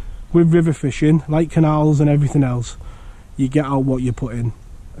everything. With river fishing, like canals and everything else, you get out what you put in,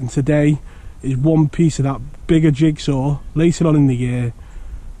 and today is one piece of that bigger jigsaw. Later on in the year,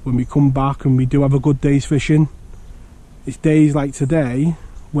 when we come back and we do have a good day's fishing, it's days like today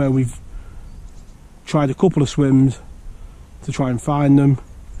where we've tried a couple of swims to try and find them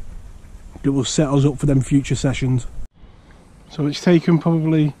that will set us up for them future sessions. So it's taken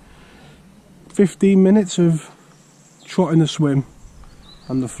probably 15 minutes of trotting the swim,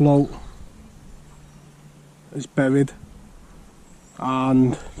 and the float is buried,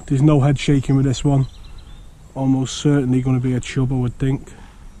 and there's no head shaking with this one. Almost certainly going to be a chub, I would think.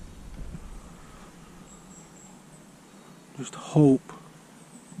 Just hope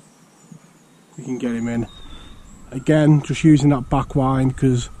we can get him in. Again, just using that back wind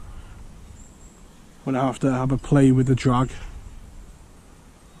because when I have to have a play with the drag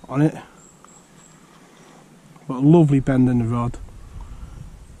on it. But a lovely bend in the rod,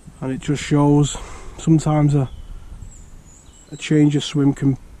 and it just shows sometimes a change of swim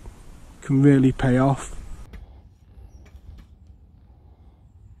can really pay off.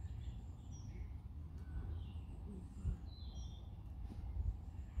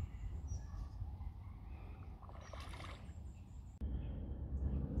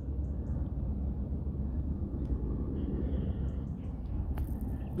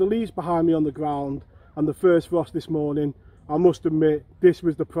 the leaves behind me on the ground and the first frost this morning, I must admit this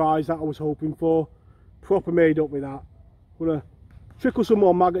was the prize that I was hoping for. Proper made up with that. I'm gonna trickle some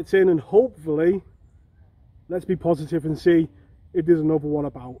more maggots in and hopefully, let's be positive and see if there's another one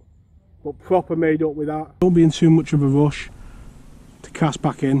about. But proper made up with that. Don't be in too much of a rush to cast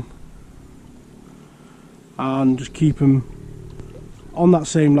back in, and just keep them on that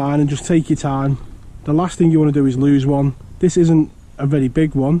same line and just take your time. The last thing you want to do is lose one. This isn't a very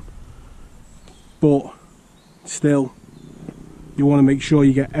big one, but still you want to make sure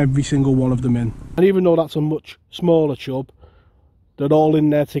you get every single one of them in. And even though that's a much smaller chub, they're all in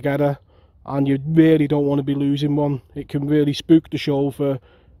there together and you really don't want to be losing one. It can really spook the show for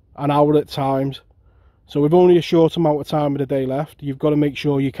an hour at times. So with only a short amount of time of the day left, you've got to make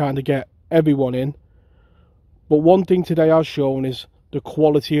sure you kind of get everyone in. But one thing today has shown is the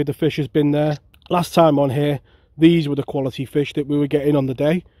quality of the fish has been there. Last time on here, these were the quality fish that we were getting on the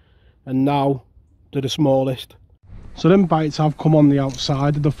day, and now they're the smallest. So them bites have come on the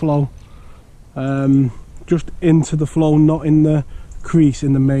outside of the flow, just into the flow, not in the crease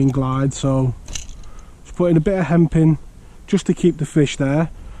in the main glide. So just putting a bit of hemp in just to keep the fish there.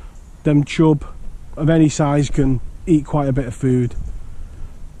 Them chub of any size can eat quite a bit of food,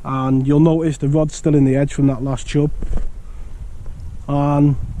 and you'll notice the rod's still in the edge from that last chub.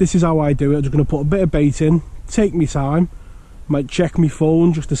 And this is how I do it. I'm just going to put a bit of bait in, take me time, might check my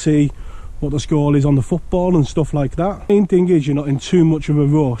phone just to see what the score is on the football and stuff like that. Main thing is you're not in too much of a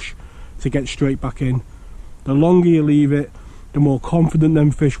rush to get straight back in. The longer you leave it, the more confident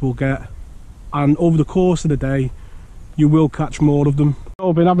them fish will get, and over the course of the day you will catch more of them.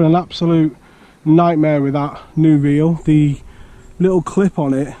 I've been having an absolute nightmare with that new reel. The little clip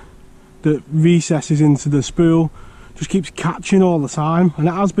on it that recesses into the spool just keeps catching all the time, and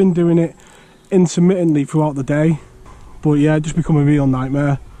it has been doing it intermittently throughout the day. But yeah, it just become a real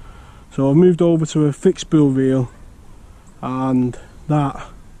nightmare. So I've moved over to a fixed spool reel, and that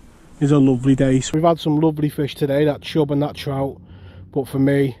is a lovely day. So we've had some lovely fish today, that chub and that trout, but for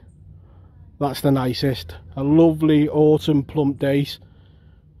me that's the nicest. A lovely autumn plump dace,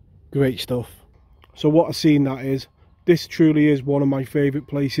 great stuff. So what I've seen that is, this truly is one of my favourite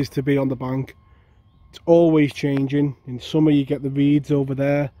places to be on the bank. It's always changing. In summer you get the reeds over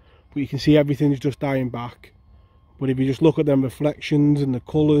there, but you can see everything's just dying back. But if you just look at them reflections and the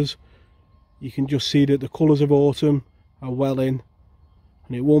colours, you can just see that the colours of autumn are well in,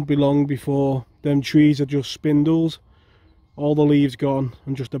 and it won't be long before them trees are just spindles, all the leaves gone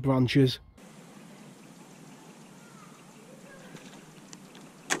and just the branches.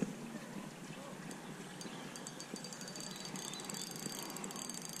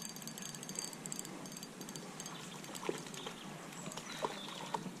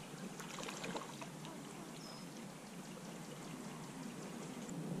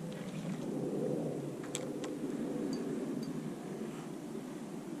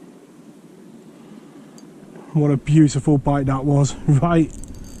 What a beautiful bite that was, right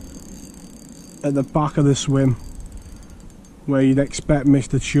at the back of the swim where you'd expect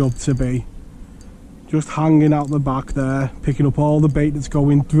Mr. Chub to be. Just hanging out the back there, picking up all the bait that's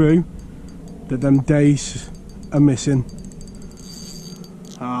going through that them dace are missing.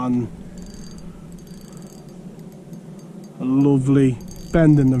 And a lovely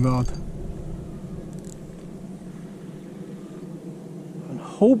bend in the rod. And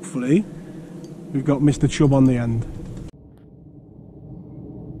hopefully we've got Mr. Chub on the end.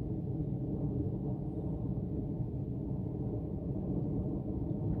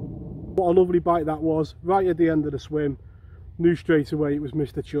 What a lovely bite that was, right at the end of the swim. Knew straight away it was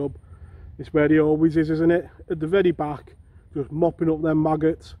Mr. Chub. It's where he always is, isn't it? At the very back, just mopping up them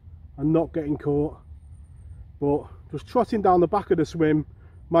maggots and not getting caught. But just trotting down the back of the swim,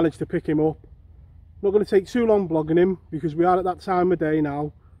 managed to pick him up. Not going to take too long vlogging him, because we are at that time of day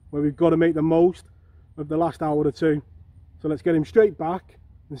now where we've got to make the most of the last hour or two. So let's get him straight back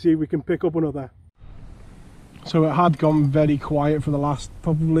and see if we can pick up another. So it had gone very quiet for the last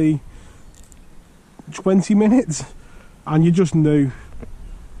probably 20 minutes, and you just knew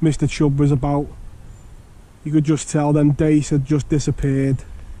Mr. Chub was about. You could just tell them dace had just disappeared,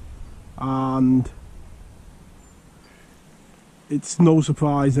 and it's no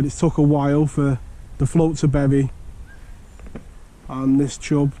surprise that it took a while for the float to bury and this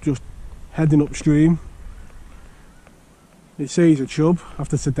chub just heading upstream. It says a chub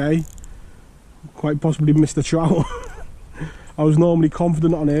after today, quite possibly Mr. Trout. I was normally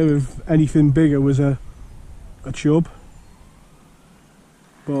confident on here if anything bigger was a chub,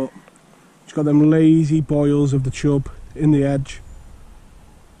 but it's got them lazy boils of the chub in the edge,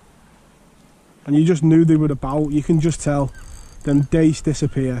 and you just knew they were about. You can just tell then dates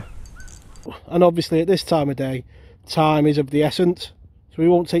disappear. And obviously at this time of day, time is of the essence, so we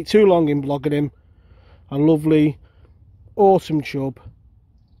won't take too long in vlogging him. A lovely autumn chub.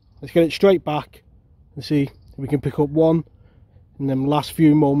 Let's get it straight back and see if we can pick up one in them last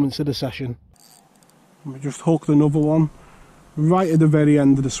few moments of the session. We just hooked another one right at the very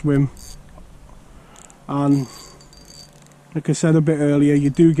end of the swim, and like I said a bit earlier, you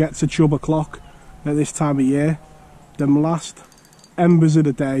do get to chub o'clock at this time of year. Them last embers of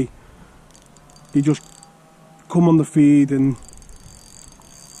the day, they just come on the feed, and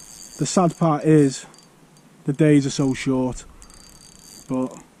the sad part is the days are so short.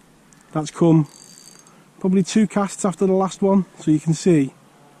 But that's come probably 2 casts after the last one, so you can see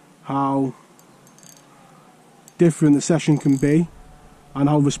how different the session can be and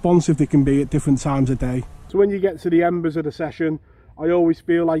how responsive they can be at different times of day. So when you get to the embers of the session, I always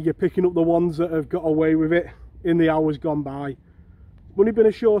feel like you're picking up the ones that have got away with it in the hours gone by. It's only been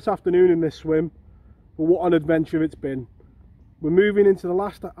a short afternoon in this swim, but what an adventure it's been. We're moving into the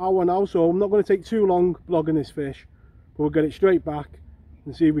last hour now, so I'm not going to take too long vlogging this fish, but we'll get it straight back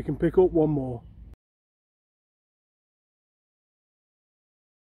and see if we can pick up one more.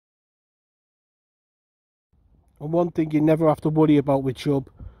 And one thing you never have to worry about with chub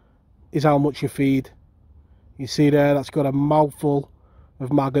is how much you feed. You see there, that's got a mouthful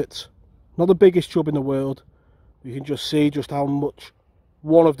of maggots. Not the biggest chub in the world. You can just see just how much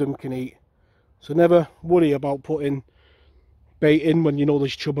one of them can eat. So never worry about putting bait in when you know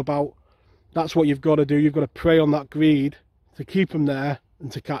there's chub about. That's what you've got to do. You've got to prey on that greed to keep them there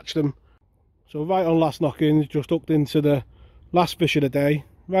and to catch them. So right on last knockings, just hooked into the last fish of the day,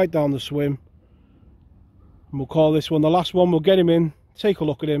 right down the swim. And we'll call this one the last one. We'll get him in, take a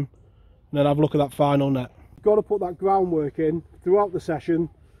look at him, and then have a look at that final net. You've got to put that groundwork in throughout the session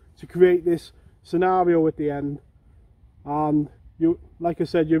to create this scenario at the end. And you, like I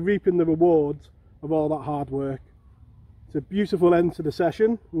said, you're reaping the rewards of all that hard work. It's a beautiful end to the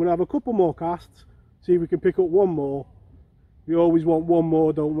session. We're going to have a couple more casts, see if we can pick up one more. We always want one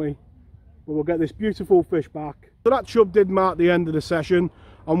more, don't we? But we'll get this beautiful fish back. So that chub did mark the end of the session,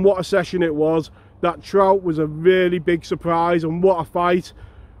 and what a session it was. That trout was a really big surprise, and what a fight.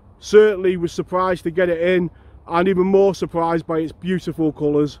 Certainly was surprised to get it in, and even more surprised by its beautiful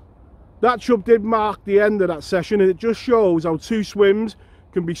colours. That chub did mark the end of that session, and it just shows how 2 swims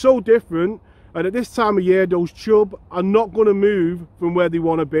can be so different. And at this time of year, those chub are not going to move from where they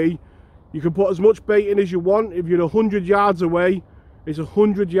want to be. You can put as much bait in as you want. If you're 100 yards away, it's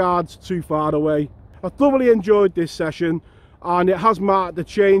 100 yards too far away. I thoroughly enjoyed this session, and it has marked the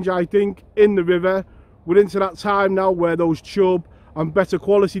change, I think, in the river. We're into that time now where those chub and better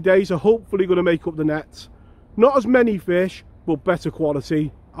quality days are hopefully going to make up the nets. Not as many fish, but better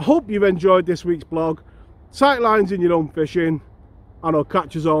quality. I hope you've enjoyed this week's vlog. Sight lines in your own fishing, and I'll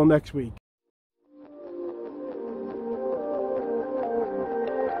catch us all next week.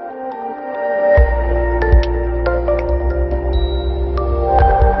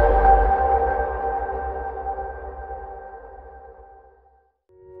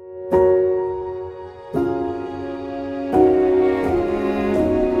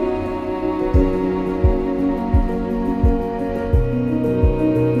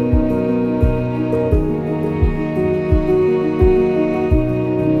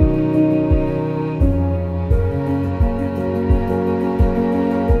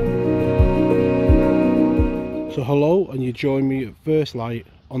 So hello, and you join me at first light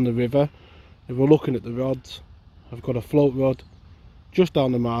on the river. If we're looking at the rods, I've got a float rod just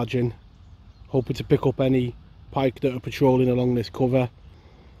down the margin, hoping to pick up any pike that are patrolling along this cover.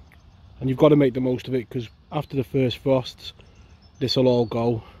 And you've got to make the most of it, because after the first frosts this will all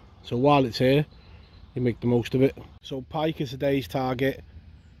go. So while it's here, you make the most of it. So pike is today's target.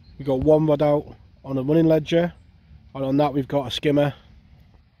 We've got one rod out on a running ledger, and on that we've got a skimmer,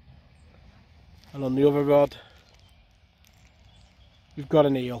 and on the other rod we've got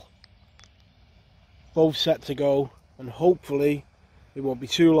an eel. Both set to go, and hopefully it won't be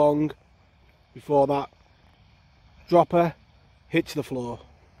too long before that dropper hits the floor.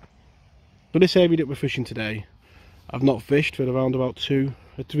 For this area that we're fishing today, I've not fished for around about 2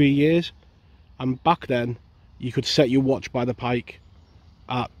 or 3 years, and back then you could set your watch by the pike.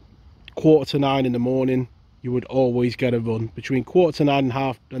 At 8:45 in the morning you would always get a run. Between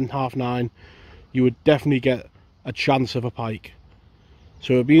 8:45 and half 9 you would definitely get a chance of a pike.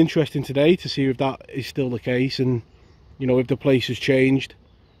 So it'll be interesting today to see if that is still the case, and you know, if the place has changed.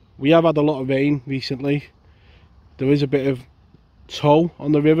 We have had a lot of rain recently. There is a bit of tow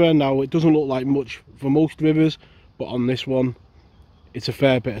on the river now. It doesn't look like much for most rivers, but on this one it's a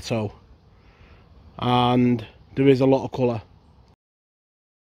fair bit of tow, and there is a lot of colour.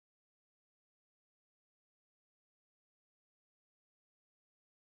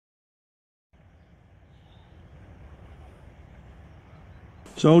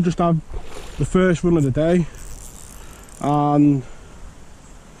 So just have the first run of the day, and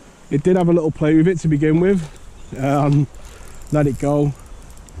it did have a little play with it to begin with, let it go,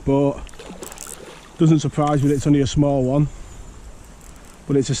 but doesn't surprise me that it's only a small one,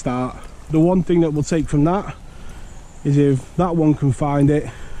 but it's a start. The one thing that we'll take from that is if that one can find it,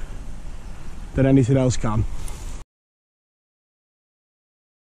 then anything else can.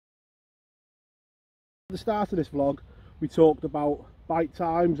 At the start of this vlog we talked about bite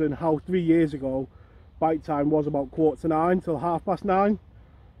times and how 3 years ago bite time was about 8:45 till 9:30,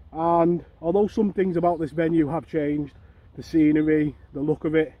 and although some things about this venue have changed, the scenery, the look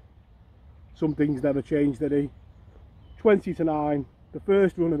of it, some things never changed, did he? 20 to 9, the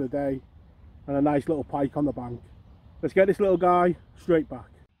first run of the day, and a nice little pike on the bank. Let's get this little guy straight back.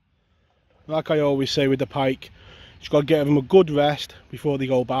 Like I always say with the pike, you've got to give them a good rest before they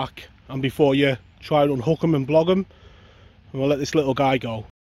go back, and before you try and unhook them and blog them. And we'll let this little guy go.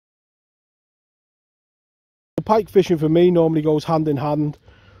 The pike fishing for me normally goes hand in hand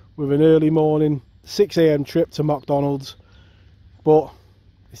with an early morning 6 AM trip to McDonald's, but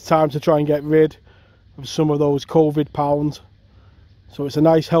it's time to try and get rid of some of those COVID pounds. So it's a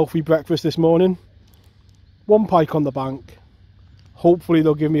nice healthy breakfast this morning. One pike on the bank. Hopefully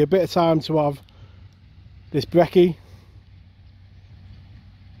they'll give me a bit of time to have this brekkie,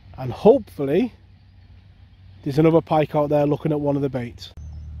 and hopefully there's another pike out there looking at one of the baits.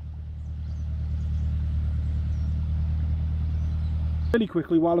 Really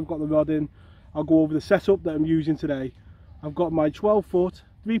quickly, while I've got the rod in, I'll go over the setup that I'm using today. I've got my 12 foot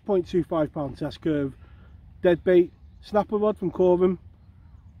 3.25 pound test curve dead bait snapper rod from Corvum,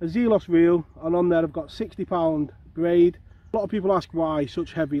 a Zelos reel, and on there I've got 60 pound braid. A lot of people ask why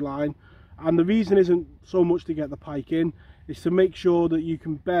such heavy line, and the reason isn't so much to get the pike in, it's to make sure that you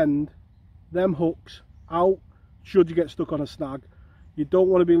can bend them hooks out should you get stuck on a snag. You don't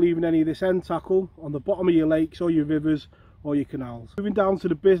want to be leaving any of this end tackle on the bottom of your lakes or your rivers or your canals. Moving down to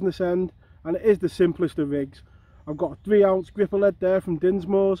the business end, and it is the simplest of rigs. I've got a 3 ounce gripper lead there from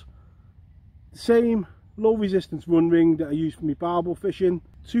Dinsmore's, the same low resistance run ring that I use for my barbel fishing,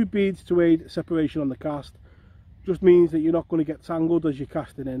 2 beads to aid separation on the cast, just means that you're not going to get tangled as you're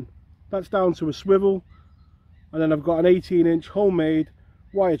casting in. That's down to a swivel, and then I've got an 18-inch homemade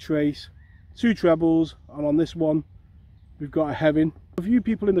wire trace, 2 trebles, and on this one we've got a herring. A few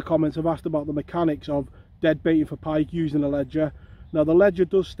people in the comments have asked about the mechanics of dead baiting for pike using a ledger. Now the ledger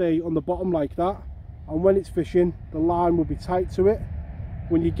does stay on the bottom like that, and when it's fishing the line will be tight to it.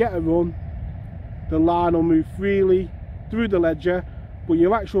 When you get a run, the line will move freely through the ledger, but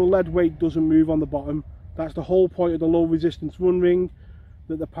your actual lead weight doesn't move on the bottom. That's the whole point of the low resistance run ring,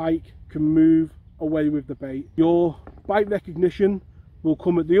 that the pike can move away with the bait. Your bite recognition will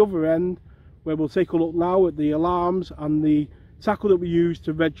come at the other end, where we'll take a look now at the alarms and the tackle that we use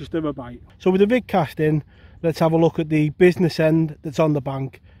to register a bite. So with the rig casting, let's have a look at the business end that's on the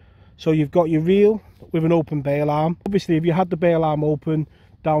bank. So you've got your reel with an open bail arm. Obviously if you had the bail arm open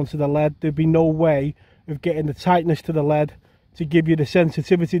down to the lead, there'd be no way of getting the tightness to the lead to give you the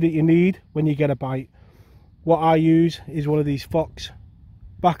sensitivity that you need when you get a bite. What I use is one of these Fox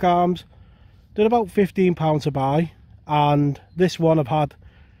back arms. They're about £15 to buy, and this one I've had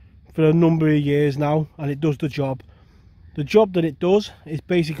for a number of years now, and it does the job. The job that it does is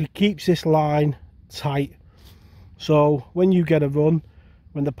basically keeps this line tight. So when you get a run,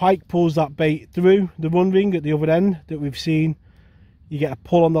 when the pike pulls that bait through the run ring at the other end that we've seen, you get a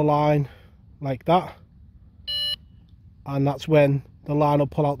pull on the line like that, and that's when the line will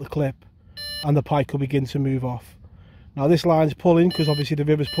pull out the clip and the pike will begin to move off. Now this line's pulling because obviously the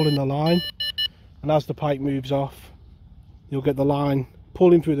river's pulling the line, and as the pike moves off you'll get the line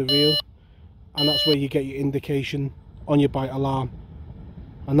pulling through the reel, and that's where you get your indication on your bite alarm,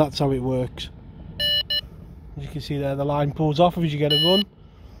 and that's how it works. As you can see there, the line pulls off as you get a run,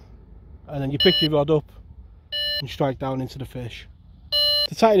 and then you pick your rod up and strike down into the fish.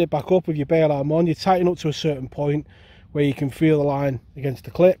 To tighten it back up with your bail arm on, you tighten up to a certain point where you can feel the line against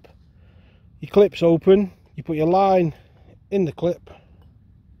the clip. Your clip's open, you put your line in the clip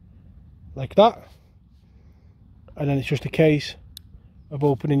like that, and then it's just a case of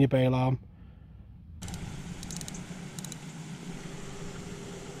opening your bail arm.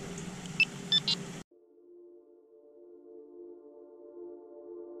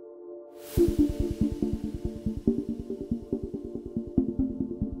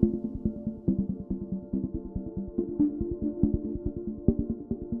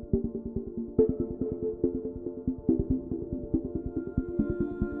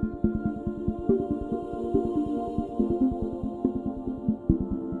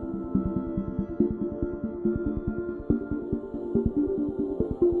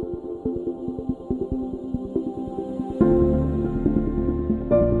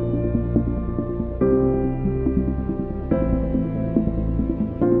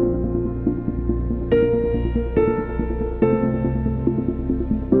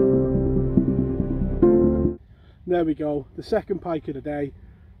 there we go, the second pike of the day.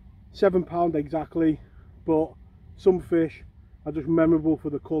 £7 exactly, but some fish are just memorable for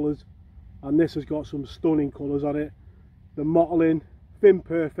the colours, and this has got some stunning colours on it. The mottling, fin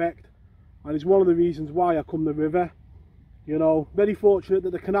perfect, and it's one of the reasons why I come the river. You know, very fortunate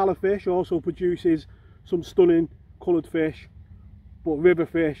that the canal of fish also produces some stunning coloured fish, but river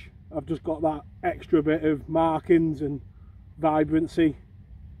fish have just got that extra bit of markings and vibrancy.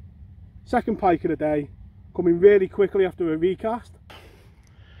 Second pike of the day, coming really quickly after a recast.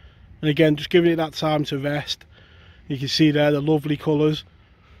 And again, just giving it that time to rest. You can see there the lovely colours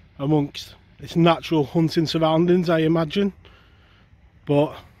amongst its natural hunting surroundings, I imagine.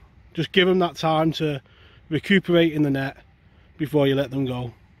 But just give them that time to recuperate in the net before you let them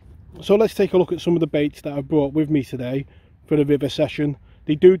go. So let's take a look at some of the baits that I've brought with me today for the river session.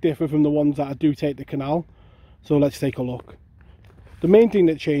 They do differ from the ones that I do take the canal, so let's take a look. The main thing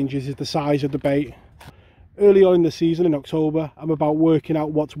that changes is the size of the bait. Early on in the season, in October, I'm about working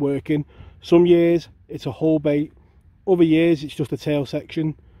out what's working. Some years it's a whole bait, other years it's just a tail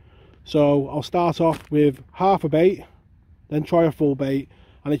section. So I'll start off with half a bait, then try a full bait,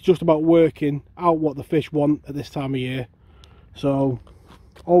 and it's just about working out what the fish want at this time of year. So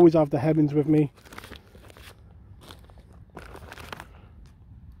always have the heavens with me.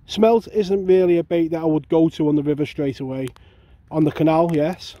 Smelt isn't really a bait that I would go to on the river straight away. On the canal,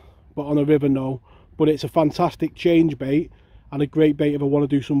 yes, but on the river, no. But it's a fantastic change bait and a great bait if I want to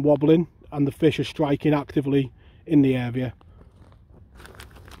do some wobbling and the fish are striking actively in the area.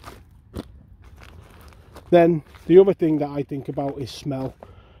 Then the other thing that I think about is smell.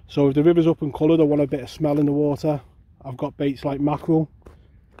 So if the river's up and coloured, I want a bit of smell in the water. I've got baits like mackerel.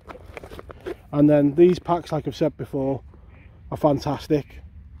 And then these packs, like I've said before, are fantastic.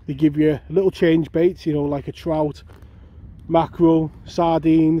 They give you little change baits, you know, like a trout, mackerel,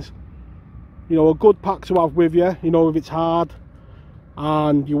 sardines. You know, a good pack to have with you, you know, if it's hard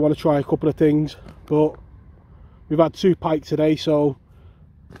and you want to try a couple of things. But we've had 2 pike today, so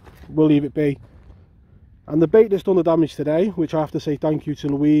we'll leave it be. And the bait that's done the damage today, which I have to say thank you to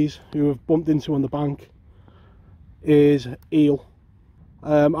Louise, who have bumped into on the bank, is eel.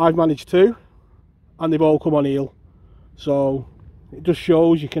 I've managed 2 and they've all come on eel. So it just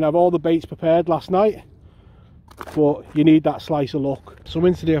shows you can have all the baits prepared last night, but you need that slice of luck. So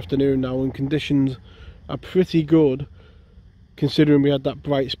into the afternoon now, and conditions are pretty good considering we had that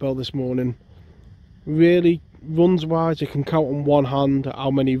bright spell this morning. Really, runs wise, you can count on one hand how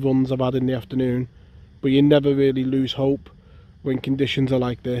many runs I've had in the afternoon, but you never really lose hope when conditions are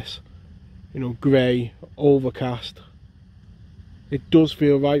like this. You know, grey, overcast. It does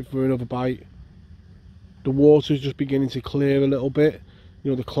feel right for another bite. The water's just beginning to clear a little bit,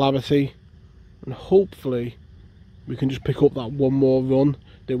 you know, the clarity, and hopefully we can just pick up that one more run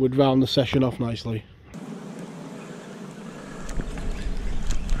that would round the session off nicely.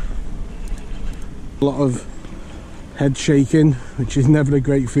 A lot of head shaking, which is never a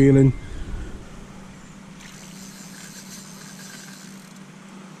great feeling.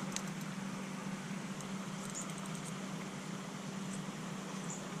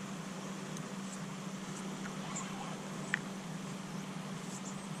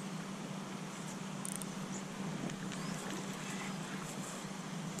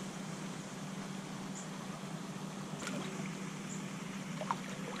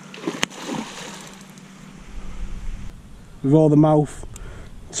 With all the mouth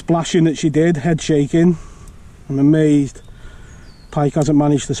splashing that she did, head shaking, I'm amazed Pike hasn't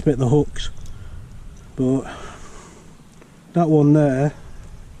managed to spit the hooks. But that one there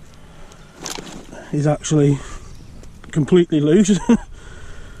is actually completely loose.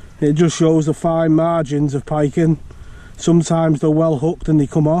 It just shows the fine margins of piking. Sometimes they're well hooked and they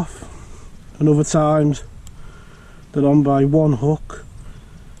come off, and other times they're on by one hook.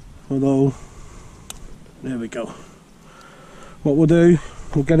 Although, there we go. What we'll do,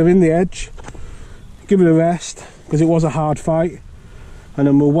 we'll get her in the edge, give her a rest, because it was a hard fight, and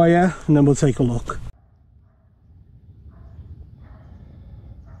then we'll weigh her and then we'll take a look.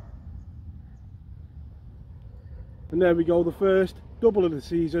 And there we go, the first double of the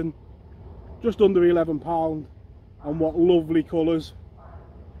season, just under £11, and what lovely colours,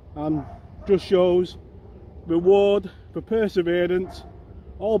 and just shows reward for perseverance.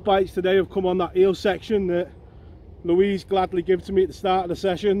 All bites today have come on that eel section that Louise gladly gave to me at the start of the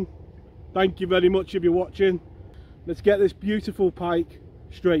session. Thank you very much if you're watching. Let's get this beautiful pike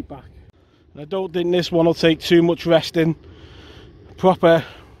straight back. I don't think this one will take too much resting. Proper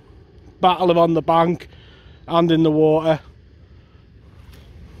battle on the bank and in the water.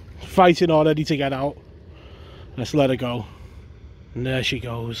 Fighting already to get out. Let's let her go. And there she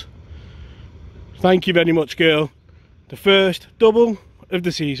goes. Thank you very much, girl. the first double of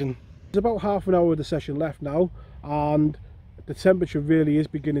the season. There's about half an hour of the session left now, and the temperature really is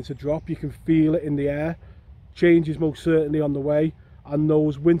beginning to drop. You can feel it in the air. Change is most certainly on the way, and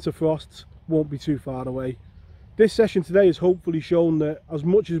those winter frosts won't be too far away. This session today has hopefully shown that as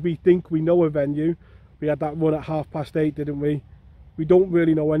much as we think we know a venue, we had that run at 8:30, didn't we? We don't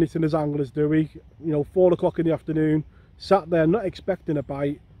really know anything as anglers, do we? You know, 4 o'clock in the afternoon, sat there not expecting a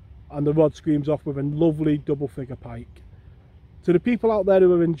bite, and the rod screams off with a lovely double figure pike. To the people out there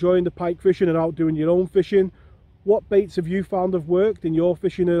who are enjoying the pike fishing and out doing your own fishing, what baits have you found have worked in your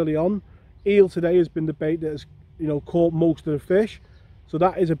fishing early on? Eel today has been the bait that has, you know, caught most of the fish. So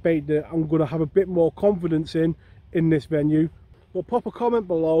that is a bait that I'm going to have a bit more confidence in this venue. But pop a comment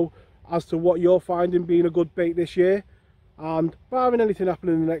below as to what you're finding being a good bait this year. And barring anything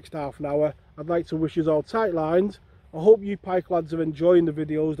happening in the next half an hour, I'd like to wish you all tight lines. I hope you pike lads are enjoying the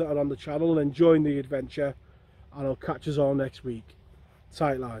videos that are on the channel and enjoying the adventure. And I'll catch us all next week.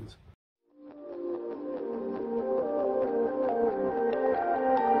 Tight lines.